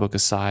sets the book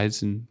aside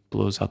and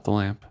blows out the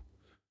lamp.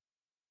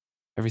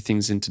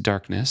 Everything's into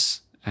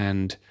darkness,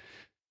 and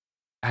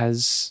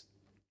as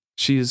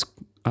she is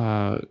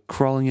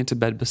crawling into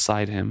bed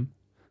beside him,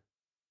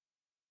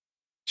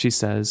 she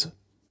says,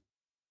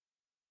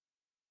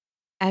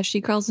 as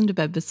she crawls into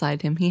bed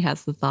beside him, he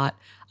has the thought,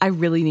 I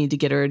really need to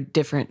get her a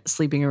different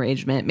sleeping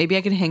arrangement. Maybe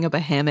I can hang up a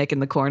hammock in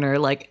the corner.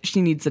 Like,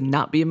 she needs to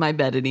not be in my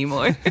bed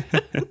anymore.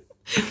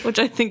 Which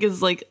I think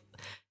is like,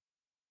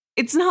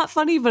 it's not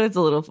funny, but it's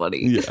a little funny.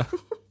 Yeah.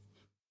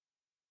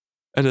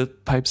 Etta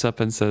pipes up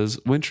and says,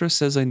 Wintrow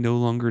says I no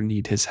longer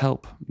need his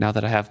help. Now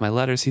that I have my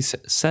letters, he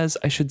says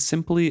I should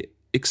simply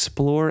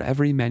explore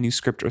every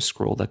manuscript or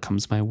scroll that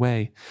comes my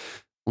way.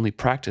 Only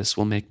practice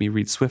will make me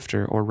read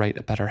swifter or write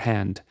a better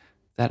hand.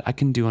 That I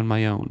can do on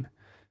my own.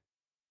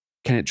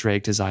 Kennit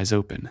dragged his eyes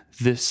open.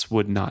 This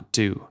would not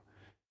do.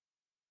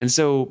 And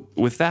so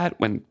with that,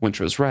 when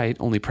Wintrow's right,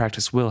 only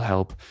practice will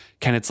help,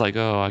 Kennit's like,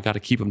 oh, I got to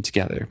keep them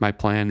together. My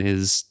plan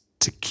is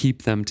to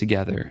keep them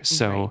together.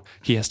 So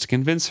he has to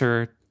convince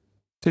her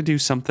to do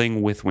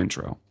something with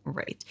Wintrow.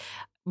 Right.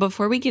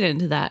 Before we get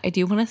into that, I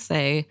do want to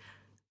say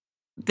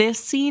this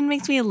scene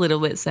makes me a little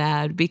bit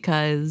sad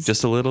because...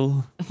 Just a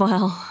little?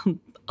 Well,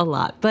 a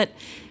lot. But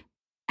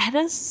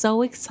Etta's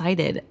so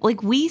excited.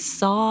 Like, we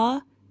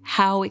saw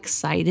how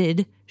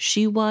excited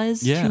she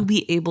was to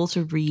be able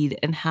to read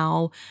and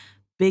how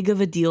big of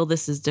a deal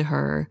this is to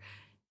her.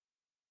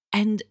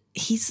 And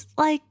he's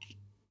like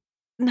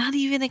not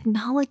even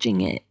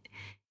acknowledging it.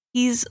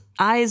 He's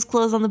eyes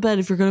closed on the bed.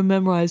 If you're going to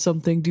memorize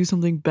something, do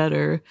something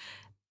better.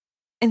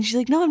 And she's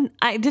like, no,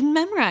 I didn't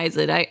memorize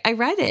it. I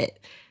read it.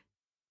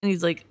 And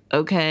he's like,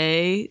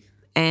 okay.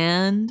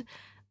 And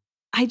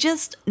I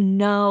just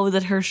know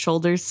that her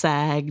shoulders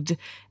sagged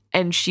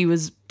and she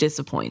was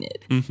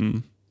disappointed. Mm-hmm.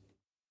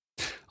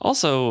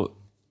 Also,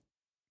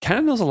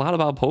 Kennit knows a lot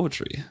about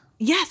poetry.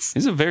 Yes.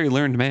 He's a very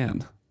learned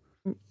man.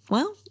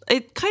 Well,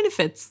 it kind of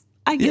fits.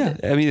 I get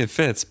it. I mean, it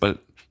fits,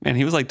 but man,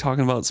 he was like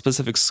talking about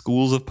specific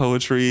schools of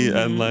poetry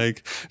and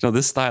like, no,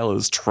 this style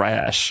is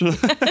trash.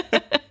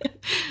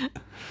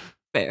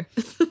 Fair.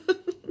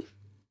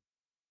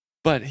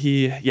 But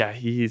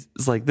he's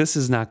like, this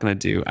is not going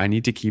to do. I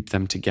need to keep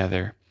them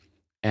together.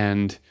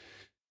 And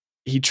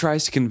he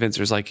tries to convince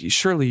her, like,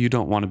 surely you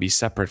don't want to be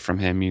separate from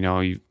him.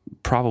 You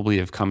probably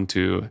have come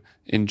to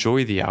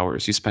enjoy the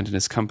hours you spent in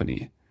his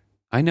company.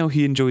 I know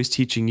he enjoys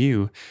teaching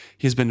you.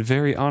 He has been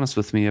very honest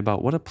with me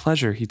about what a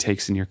pleasure he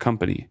takes in your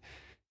company.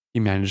 He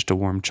managed a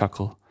warm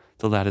chuckle.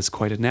 The lad is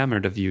quite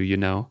enamored of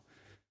you.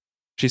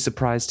 She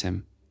surprised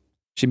him.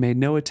 She made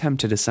no attempt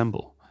to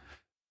dissemble.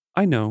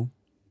 I know.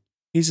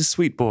 He's a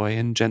sweet boy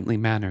and gently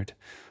mannered.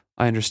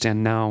 I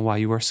understand now why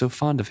you are so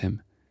fond of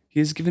him. He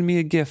has given me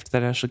a gift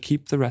that I shall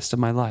keep the rest of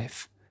my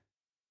life.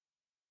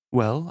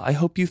 Well, I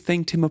hope you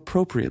thanked him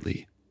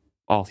appropriately.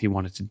 All he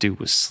wanted to do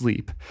was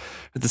sleep.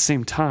 At the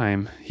same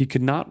time, he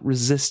could not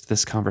resist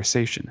this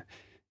conversation.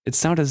 It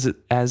sounded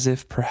as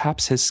if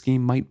perhaps his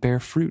scheme might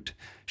bear fruit.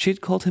 She had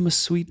called him a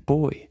sweet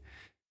boy.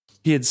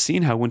 He had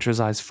seen how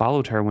Wintrow's eyes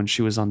followed her when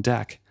she was on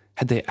deck.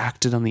 Had they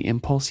acted on the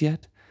impulse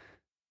yet?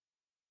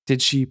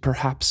 Did she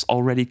perhaps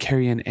already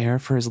carry an air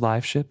for his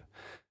live ship?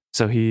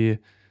 So he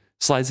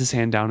slides his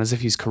hand down as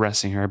if he's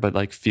caressing her, but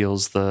like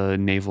feels the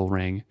navel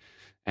ring.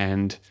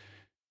 And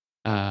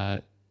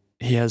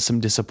he has some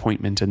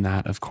disappointment in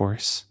that, of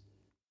course.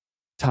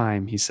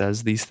 Time, he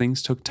says. These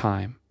things took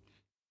time.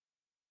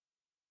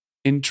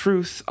 In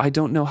truth, I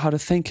don't know how to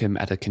thank him,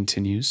 Etta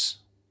continues.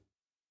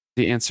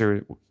 The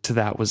answer to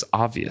that was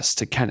obvious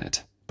to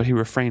Kennit, but he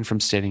refrained from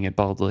stating it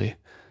baldly.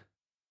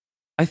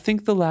 I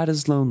think the lad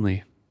is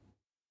lonely.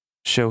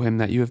 Show him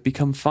that you have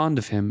become fond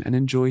of him and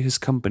enjoy his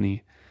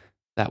company.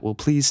 That will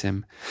please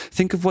him.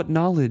 Think of what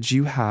knowledge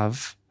you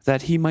have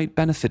that he might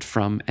benefit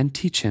from and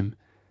teach him.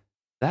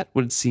 That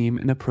would seem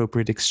an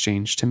appropriate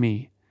exchange to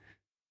me.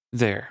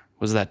 There,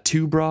 was that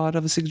too broad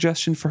of a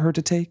suggestion for her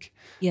to take?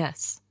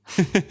 Yes.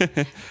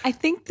 I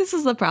think this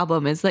is the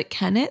problem, is that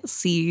Kennit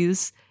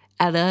sees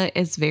Etta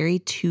as very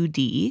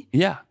 2D.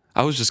 Yeah,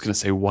 I was just going to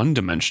say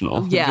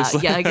one-dimensional. Yeah,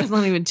 I guess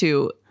not even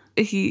two.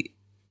 He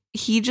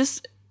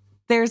just,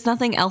 there's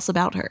nothing else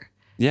about her.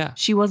 Yeah.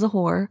 She was a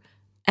whore,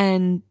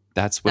 and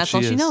that's all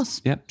she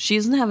knows. Yep. She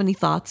doesn't have any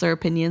thoughts or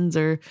opinions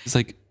or it's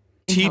like,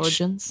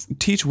 intelligence.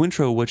 Teach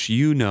Wintrow what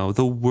you know,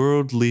 the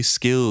worldly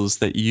skills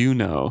that you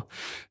know.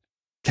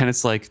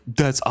 Kennit's like,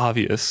 that's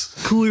obvious.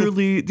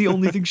 Clearly the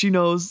only thing she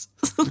knows.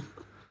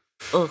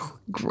 Ugh,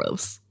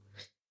 gross.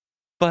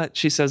 But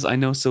she says, I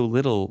know so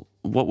little.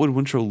 What would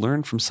Wintrow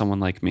learn from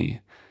someone like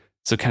me?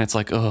 So Kennit's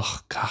like, oh,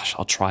 gosh,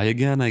 I'll try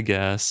again, I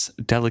guess.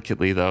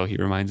 Delicately, though, he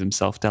reminds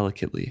himself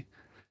delicately.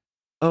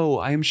 Oh,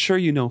 I am sure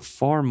you know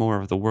far more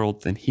of the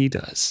world than he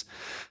does.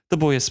 The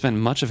boy has spent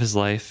much of his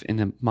life in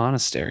a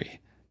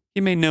monastery.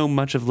 He may know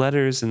much of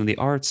letters and the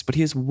arts, but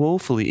he is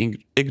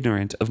woefully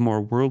ignorant of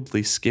more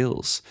worldly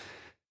skills.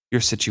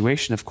 Your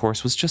situation, of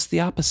course, was just the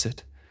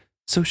opposite.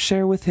 So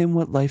share with him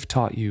what life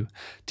taught you.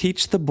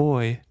 Teach the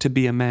boy to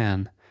be a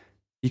man.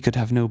 He could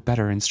have no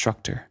better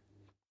instructor.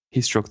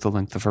 He stroked the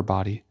length of her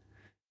body.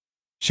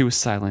 She was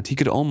silent. He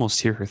could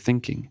almost hear her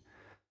thinking.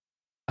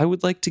 I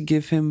would like to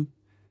give him...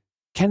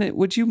 Kennit,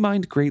 would you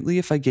mind greatly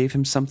if I gave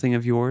him something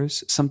of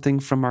yours, something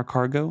from our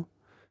cargo?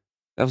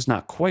 That was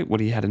not quite what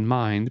he had in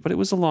mind, but it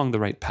was along the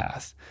right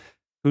path.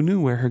 Who knew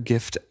where her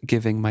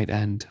gift-giving might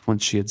end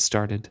once she had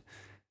started?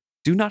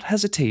 Do not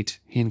hesitate,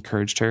 he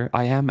encouraged her.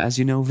 I am, as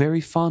you know,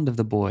 very fond of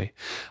the boy.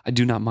 I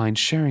do not mind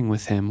sharing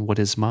with him what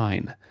is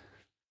mine.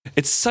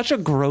 It's such a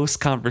gross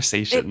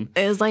conversation.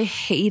 It is. I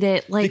hate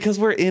it. Because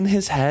we're in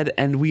his head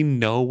and we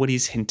know what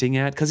he's hinting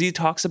at. Because he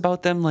talks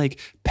about them like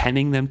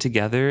penning them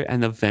together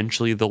and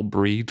eventually they'll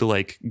breed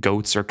like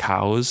goats or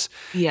cows.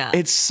 Yeah.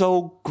 It's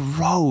so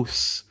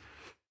gross.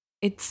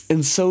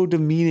 And so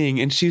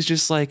demeaning. And she's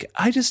just like,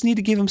 I just need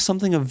to give him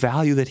something of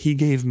value that he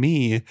gave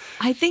me.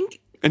 I think.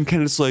 And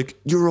Kennit's like,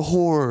 you're a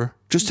whore.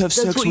 Just have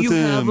sex with him. That's what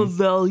you have of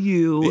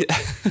value.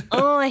 Yeah.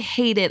 Oh, I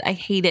hate it.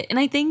 And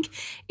I think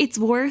it's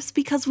worse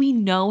because we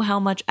know how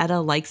much Etta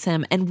likes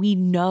him. And we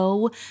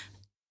know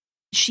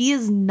she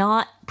is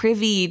not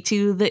privy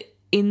to the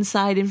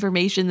inside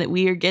information that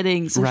we are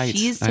getting. So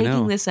she's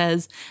taking this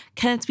as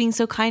Kennit's being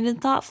so kind and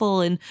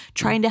thoughtful and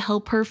trying to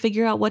help her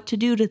figure out what to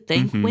do to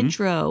thank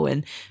Wintrow.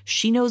 And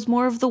she knows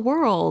more of the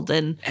world.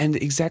 And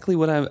exactly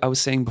what I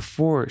was saying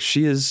before,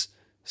 she is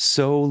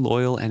so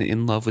loyal and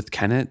in love with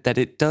Kennit that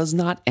it does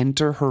not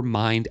enter her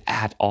mind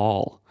at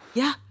all.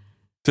 Yeah.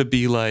 To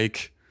be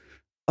like,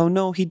 oh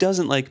no, he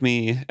doesn't like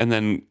me, and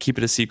then keep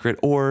it a secret,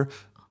 or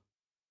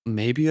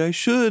maybe I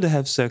should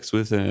have sex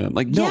with him.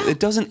 Like, no, it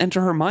doesn't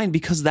enter her mind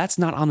because that's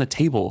not on the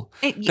table.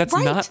 That's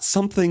not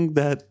something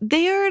that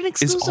they are an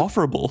exclusive, is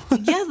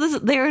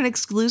offerable. They're an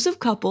exclusive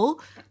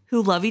couple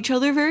who love each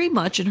other very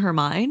much in her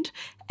mind.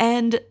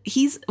 And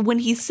when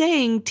he's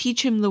saying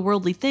teach him the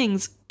worldly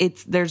things,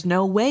 there's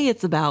no way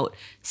it's about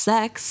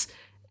sex.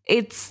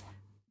 It's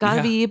got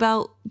to be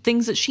about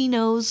things that she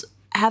knows,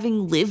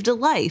 having lived a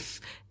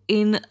life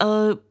in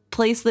a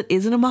place that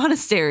isn't a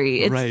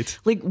monastery. It's Right.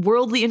 like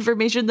worldly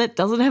information that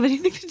doesn't have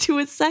anything to do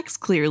with sex,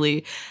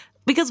 clearly.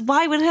 Because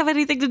why would it have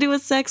anything to do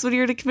with sex when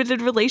you're in a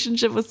committed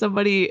relationship with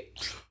somebody?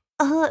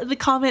 The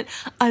comment,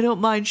 I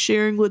don't mind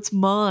sharing what's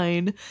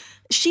mine.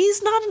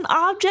 She's not an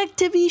object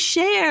to be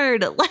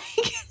shared.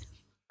 Like,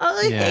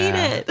 I hate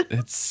it.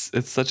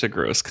 It's such a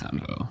gross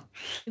convo.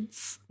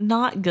 It's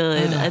not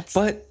good.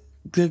 But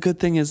the good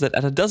thing is that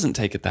Etta doesn't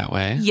take it that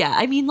way. Yeah,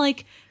 I mean,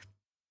 like,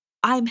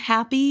 I'm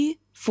happy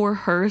for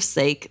her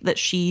sake that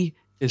she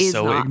is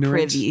so not ignorant.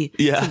 privy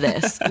to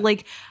this.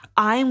 Like,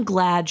 I'm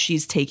glad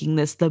she's taking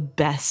this the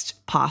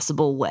best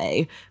possible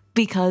way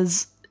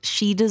because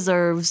she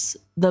deserves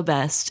the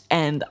best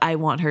and I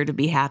want her to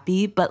be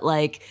happy. But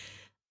like,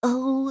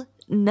 oh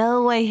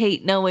no, I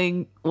hate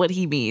knowing what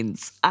he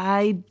means.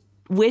 I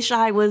wish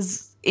I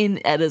was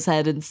in Etta's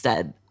head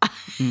instead.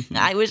 Mm-hmm.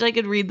 I wish I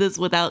could read this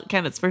without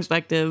Kennit's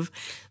perspective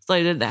so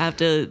I didn't have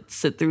to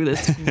sit through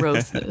this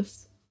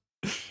grossness.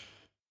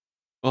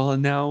 Well,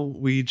 and now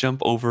we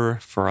jump over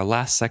for our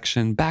last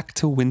section back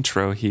to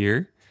Wintrow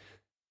here.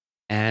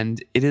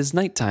 And it is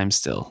nighttime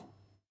still.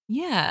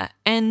 Yeah.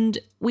 And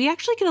we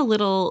actually get a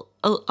little,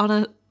 on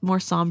a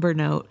more somber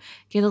note,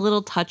 get a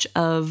little touch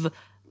of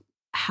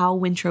how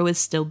Wintrow is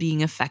still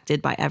being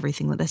affected by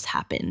everything that has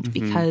happened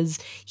because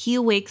he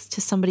awakes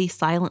to somebody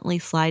silently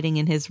sliding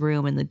in his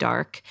room in the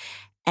dark.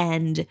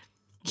 And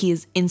he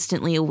is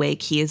instantly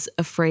awake. He is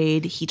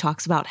afraid. He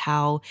talks about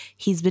how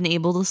he's been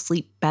able to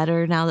sleep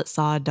better now that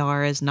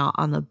Sa'adar is not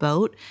on the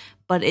boat,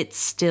 but it's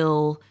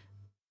still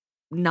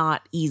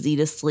not easy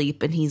to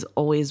sleep. And he's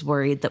always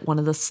worried that one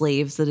of the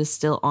slaves that is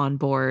still on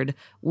board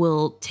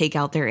will take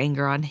out their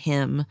anger on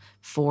him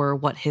for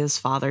what his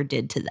father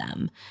did to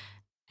them.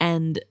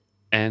 And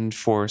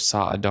for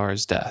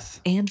Sa'adar's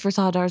death.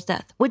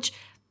 Which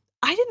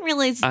I didn't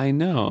realize. I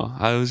know.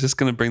 I was just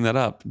going to bring that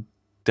up.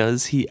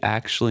 Does he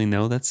actually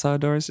know that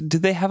Sa'adar's?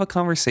 Did they have a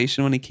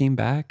conversation when he came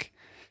back?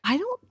 I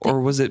don't. Or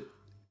was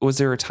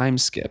there a time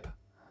skip?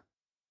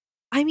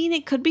 I mean,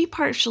 it could be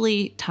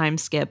partially time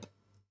skip,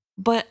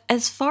 but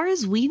as far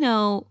as we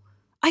know,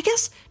 I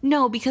guess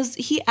no, because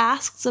he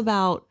asks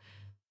about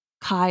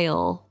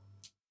Kyle,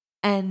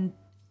 and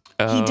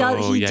he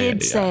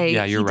did say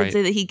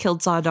that he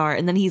killed Sa'adar,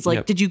 and then he's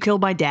like, "Did you kill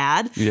my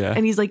dad?" Yeah,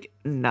 and he's like,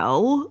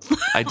 "No,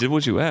 I did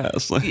what you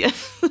asked." Like,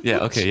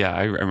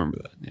 I remember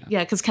that.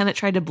 Yeah, because Kennit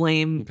tried to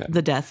blame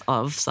the death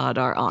of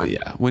Sa'adar on.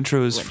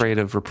 Wintrow is afraid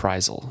of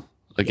reprisal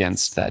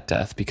against that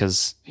death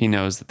because he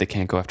knows that they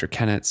can't go after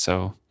Kennit,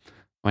 so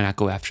why not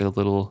go after the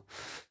little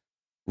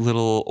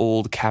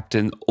old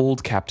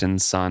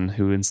captain's son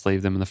who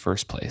enslaved them in the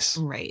first place?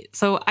 Right.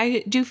 So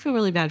I do feel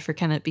really bad for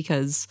Kennit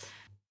because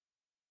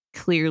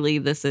clearly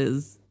this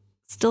is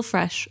still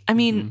fresh. I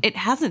mean, it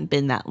hasn't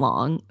been that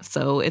long,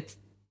 so it's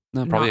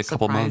probably a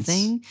couple months.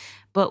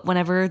 But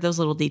whenever those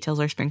little details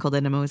are sprinkled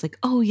in, I'm always like,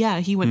 oh yeah,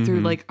 he went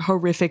through like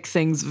horrific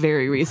things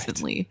very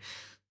recently. Right.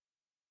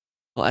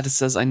 Well, Etta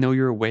says, I know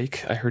you're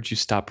awake. I heard you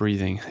stop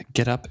breathing.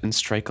 Get up and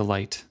strike a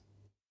light.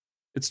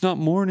 It's not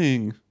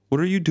morning. What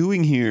are you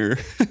doing here?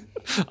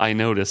 I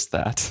noticed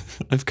that.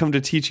 I've come to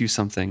teach you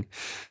something.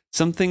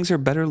 Some things are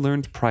better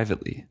learned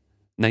privately.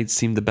 Nights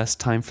seem the best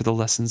time for the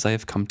lessons I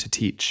have come to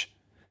teach.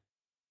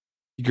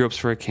 He gropes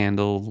for a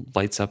candle,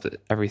 lights up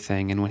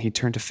everything, and when he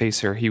turned to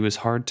face her, he was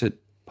hard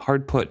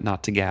put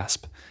not to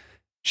gasp.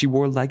 She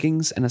wore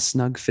leggings and a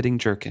snug-fitting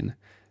jerkin.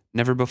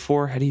 Never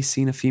before had he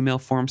seen a female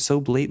form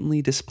so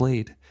blatantly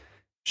displayed.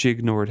 She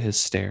ignored his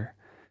stare.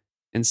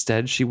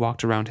 Instead, she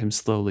walked around him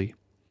slowly.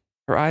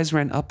 Her eyes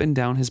ran up and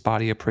down his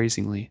body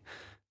appraisingly.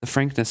 The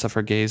frankness of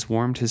her gaze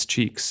warmed his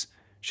cheeks.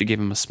 She gave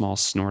him a small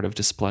snort of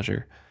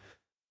displeasure.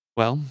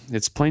 Well,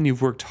 it's plain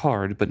you've worked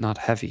hard, but not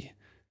heavy.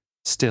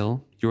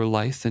 Still, you're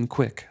lithe and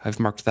quick. I've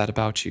marked that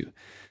about you.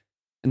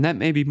 And that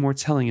may be more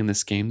telling in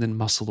this game than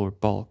muscle or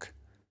bulk.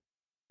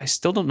 I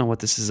still don't know what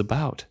this is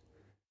about.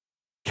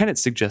 Kennit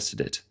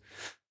suggested it.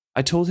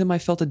 I told him I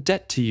felt a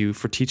debt to you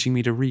for teaching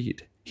me to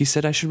read. He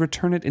said I should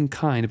return it in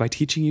kind by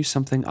teaching you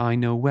something I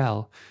know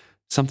well,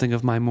 something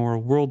of my more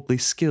worldly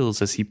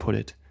skills, as he put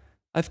it.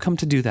 I've come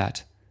to do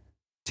that.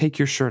 Take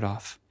your shirt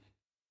off.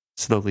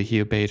 Slowly he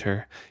obeyed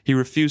her. He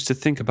refused to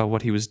think about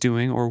what he was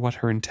doing or what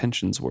her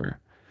intentions were.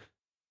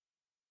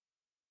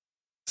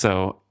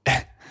 So,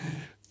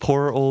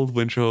 poor old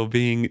Wintrow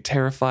being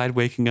terrified,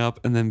 waking up,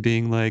 and then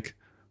being like,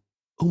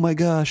 oh my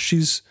gosh,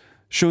 she's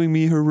showing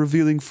me her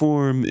revealing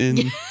form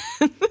in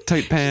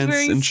tight pants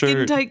and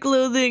shirt. Skin-tight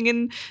clothing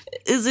and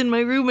is in my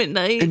room at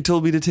night. And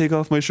told me to take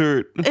off my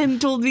shirt. And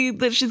told me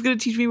that she's going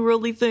to teach me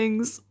worldly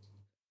things.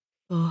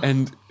 Ugh.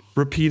 And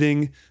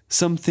repeating,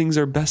 some things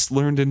are best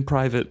learned in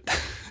private.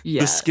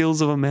 Yeah. The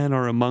skills of a man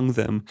are among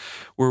them.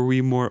 Were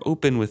we more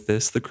open with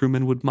this, the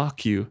crewmen would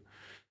mock you.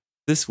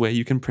 This way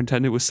you can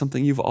pretend it was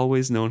something you've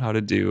always known how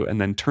to do, and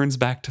then turns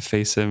back to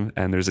face him,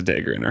 and there's a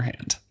dagger in her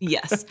hand.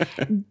 Yes.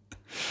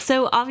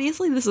 So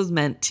obviously this was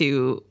meant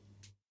to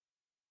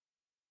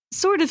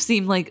sort of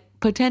seem like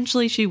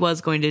potentially she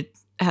was going to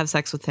have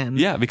sex with him.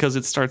 Yeah, because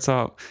it starts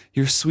out,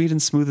 "You're sweet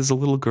and smooth as a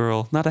little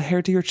girl. Not a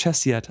hair to your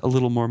chest yet. A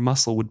little more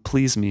muscle would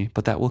please me,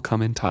 but that will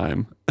come in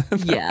time."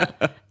 Yeah.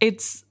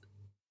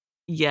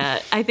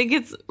 I think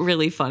it's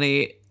really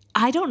funny.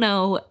 I don't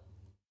know.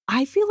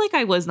 I feel like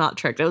I was not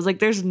tricked. I was like,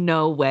 there's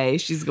no way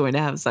she's going to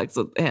have sex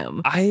with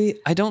him. I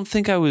don't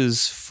think I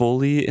was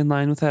fully in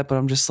line with that, but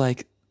I'm just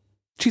like,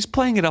 she's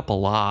playing it up a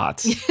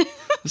lot.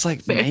 It's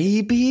like,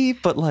 maybe,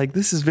 but like,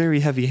 this is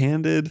very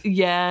heavy-handed.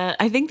 Yeah,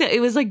 I think that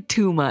it was like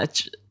too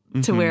much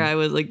to where I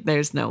was like,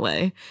 there's no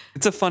way.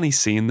 It's a funny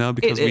scene, though,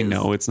 because we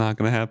know it's not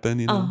going to happen,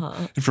 you know?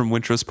 And from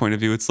Wintrow's point of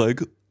view, it's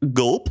like,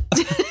 gulp.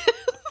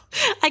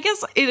 I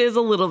guess it is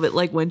a little bit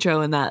like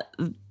Wintrow in that,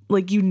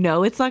 like, you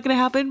know it's not going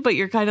to happen, but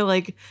you're kind of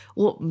like,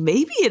 well,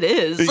 maybe it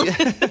is.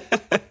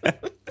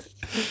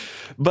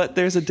 But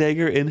there's a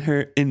dagger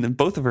in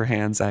both of her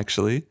hands,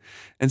 actually,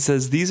 and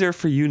says, "These are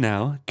for you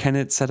now.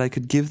 Kennit said I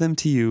could give them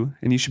to you,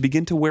 and you should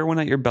begin to wear one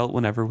at your belt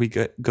whenever we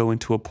go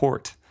into a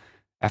port.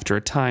 After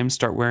a time,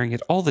 start wearing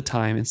it all the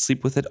time and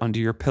sleep with it under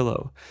your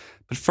pillow.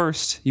 But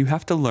first, you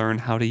have to learn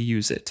how to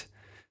use it."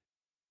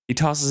 He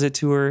tosses it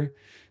to her.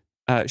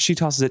 She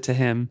tosses it to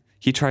him.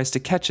 He tries to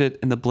catch it,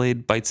 and the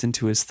blade bites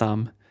into his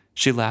thumb.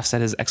 She laughs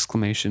at his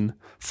exclamation,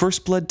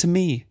 "First blood to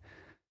me."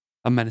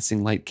 A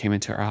menacing light came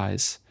into her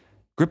eyes.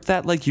 "Grip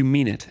that like you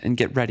mean it, and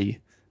get ready.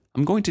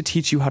 I'm going to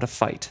teach you how to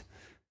fight."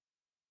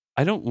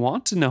 "I don't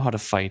want to know how to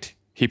fight,"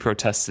 he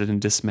protested in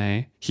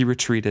dismay. He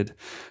retreated.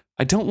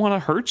 "I don't want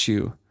to hurt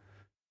you."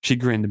 She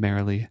grinned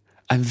merrily.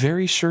 "I'm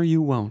very sure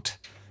you won't.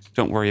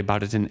 Don't worry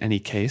about it in any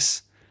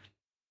case."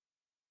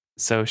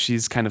 So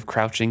she's kind of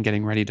crouching,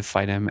 getting ready to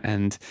fight him,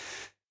 and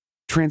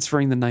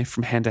transferring the knife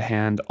from hand to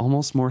hand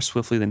almost more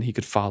swiftly than he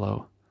could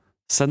follow.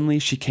 Suddenly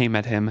she came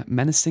at him,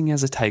 menacing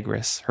as a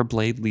tigress, her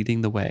blade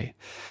leading the way.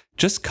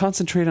 "Just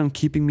concentrate on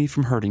keeping me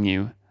from hurting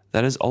you.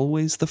 That is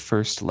always the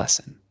first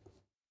lesson."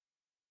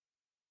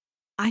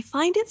 I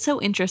find it so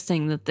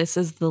interesting that this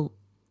is the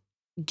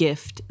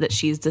gift that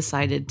she's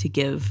decided to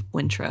give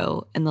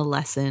Wintrow and the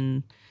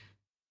lesson.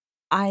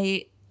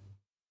 I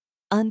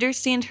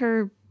understand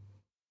her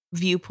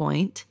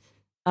viewpoint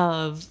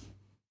of,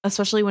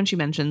 especially when she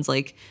mentions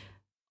like,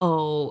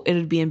 oh, it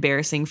would be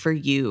embarrassing for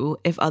you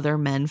if other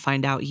men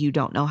find out you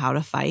don't know how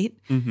to fight.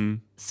 Mm-hmm.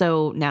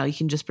 So now you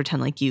can just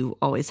pretend like you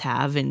always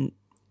have and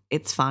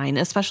it's fine,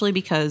 especially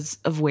because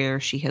of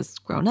where she has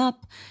grown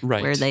up,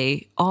 right, where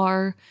they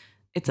are.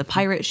 It's a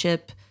pirate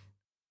ship.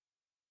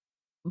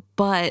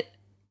 But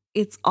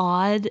it's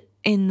odd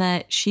in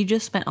that she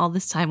just spent all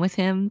this time with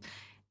him.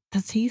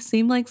 Does he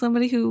seem like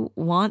somebody who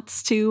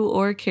wants to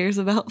or cares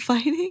about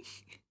fighting?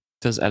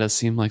 Does Etta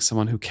seem like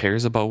someone who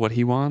cares about what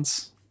he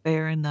wants?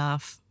 Fair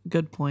enough.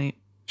 Good point.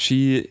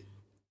 She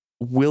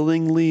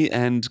willingly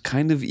and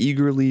kind of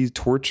eagerly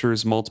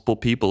tortures multiple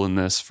people in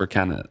this for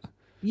Kennit.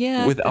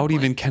 Yeah. Without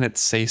even Kennit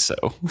say so.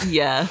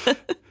 Yeah.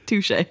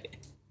 Touche.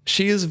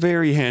 She is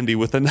very handy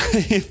with a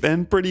knife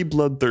and pretty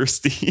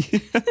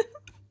bloodthirsty.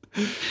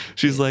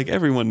 She's like,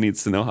 everyone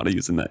needs to know how to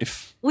use a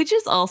knife. Which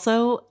is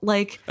also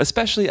like...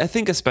 Especially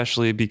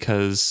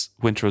because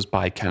Wintrow's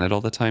by Kennit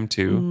all the time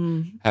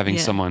too. Having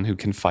someone who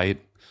can fight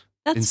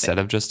instead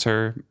of just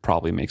her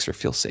probably makes her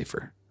feel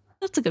safer.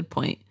 That's a good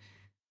point.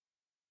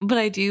 But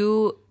I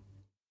do,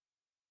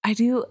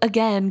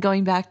 again,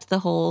 going back to the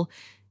whole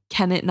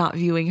Kennit not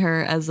viewing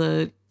her as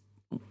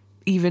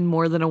even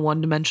more than a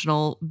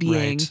one-dimensional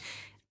being. Right.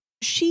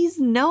 She's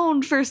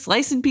known for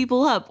slicing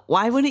people up.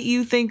 Why wouldn't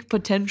you think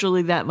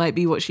potentially that might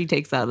be what she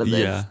takes out of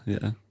this?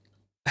 Yeah.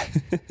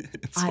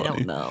 I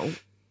don't know.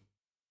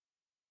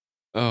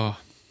 Oh,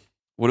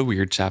 what a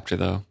weird chapter,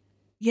 though.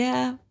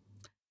 Yeah.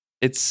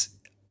 It's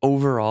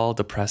overall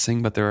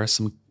depressing, but there are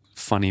some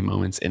funny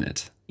moments in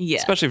it. Yeah.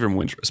 Especially from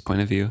Wintrow's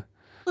point of view.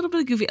 A little bit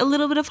of goofy, a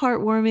little bit of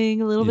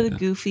heartwarming, a little bit of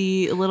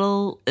goofy, a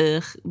little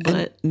ugh, but...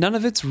 And none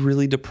of it's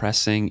really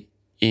depressing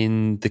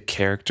in the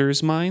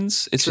characters'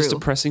 minds. It's just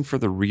depressing for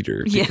the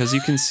reader because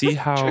you can see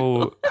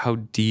how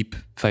deep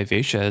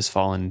Vivacia has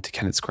fallen to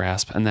Kennit's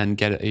grasp and then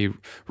get a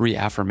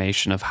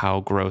reaffirmation of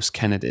how gross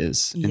Kennit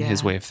is in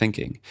his way of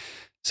thinking.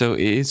 So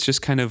it's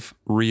just kind of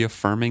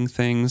reaffirming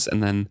things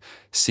and then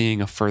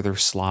seeing a further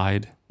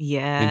slide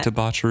into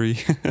debauchery.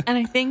 And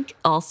I think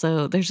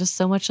also there's just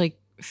so much like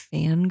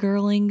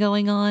fangirling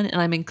going on, and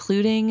I'm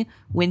including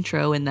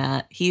Wintrow in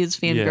that. He is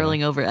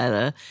fangirling over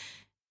Etta.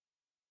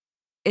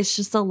 It's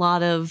just a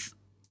lot of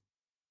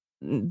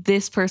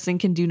this person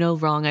can do no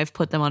wrong. I've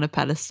put them on a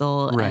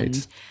pedestal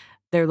and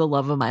they're the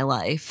love of my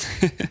life.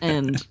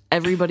 And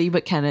everybody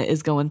but Kennit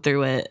is going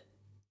through it.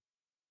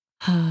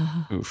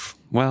 Oof.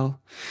 Well,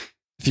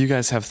 if you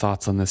guys have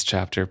thoughts on this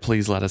chapter,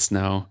 please let us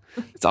know.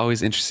 It's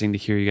always interesting to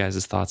hear you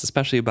guys' thoughts,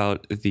 especially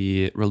about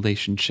the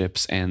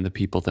relationships and the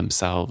people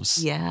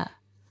themselves. Yeah.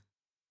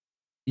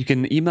 You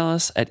can email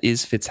us at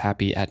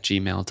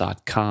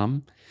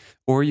isfitshappy@gmail.com.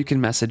 Or you can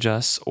message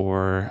us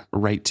or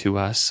write to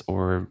us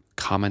or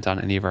comment on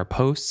any of our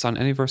posts on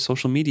any of our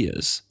social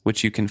medias,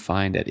 which you can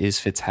find at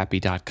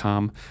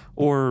isfitshappy.com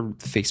or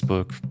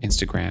Facebook,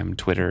 Instagram,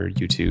 Twitter,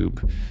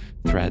 YouTube,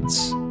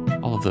 Threads,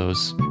 all of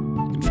those.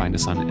 You can can find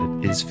us on it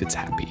at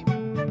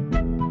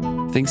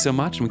isfitshappy. Thanks so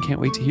much, and we can't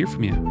wait to hear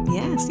from you.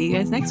 Yeah, see you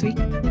guys next week.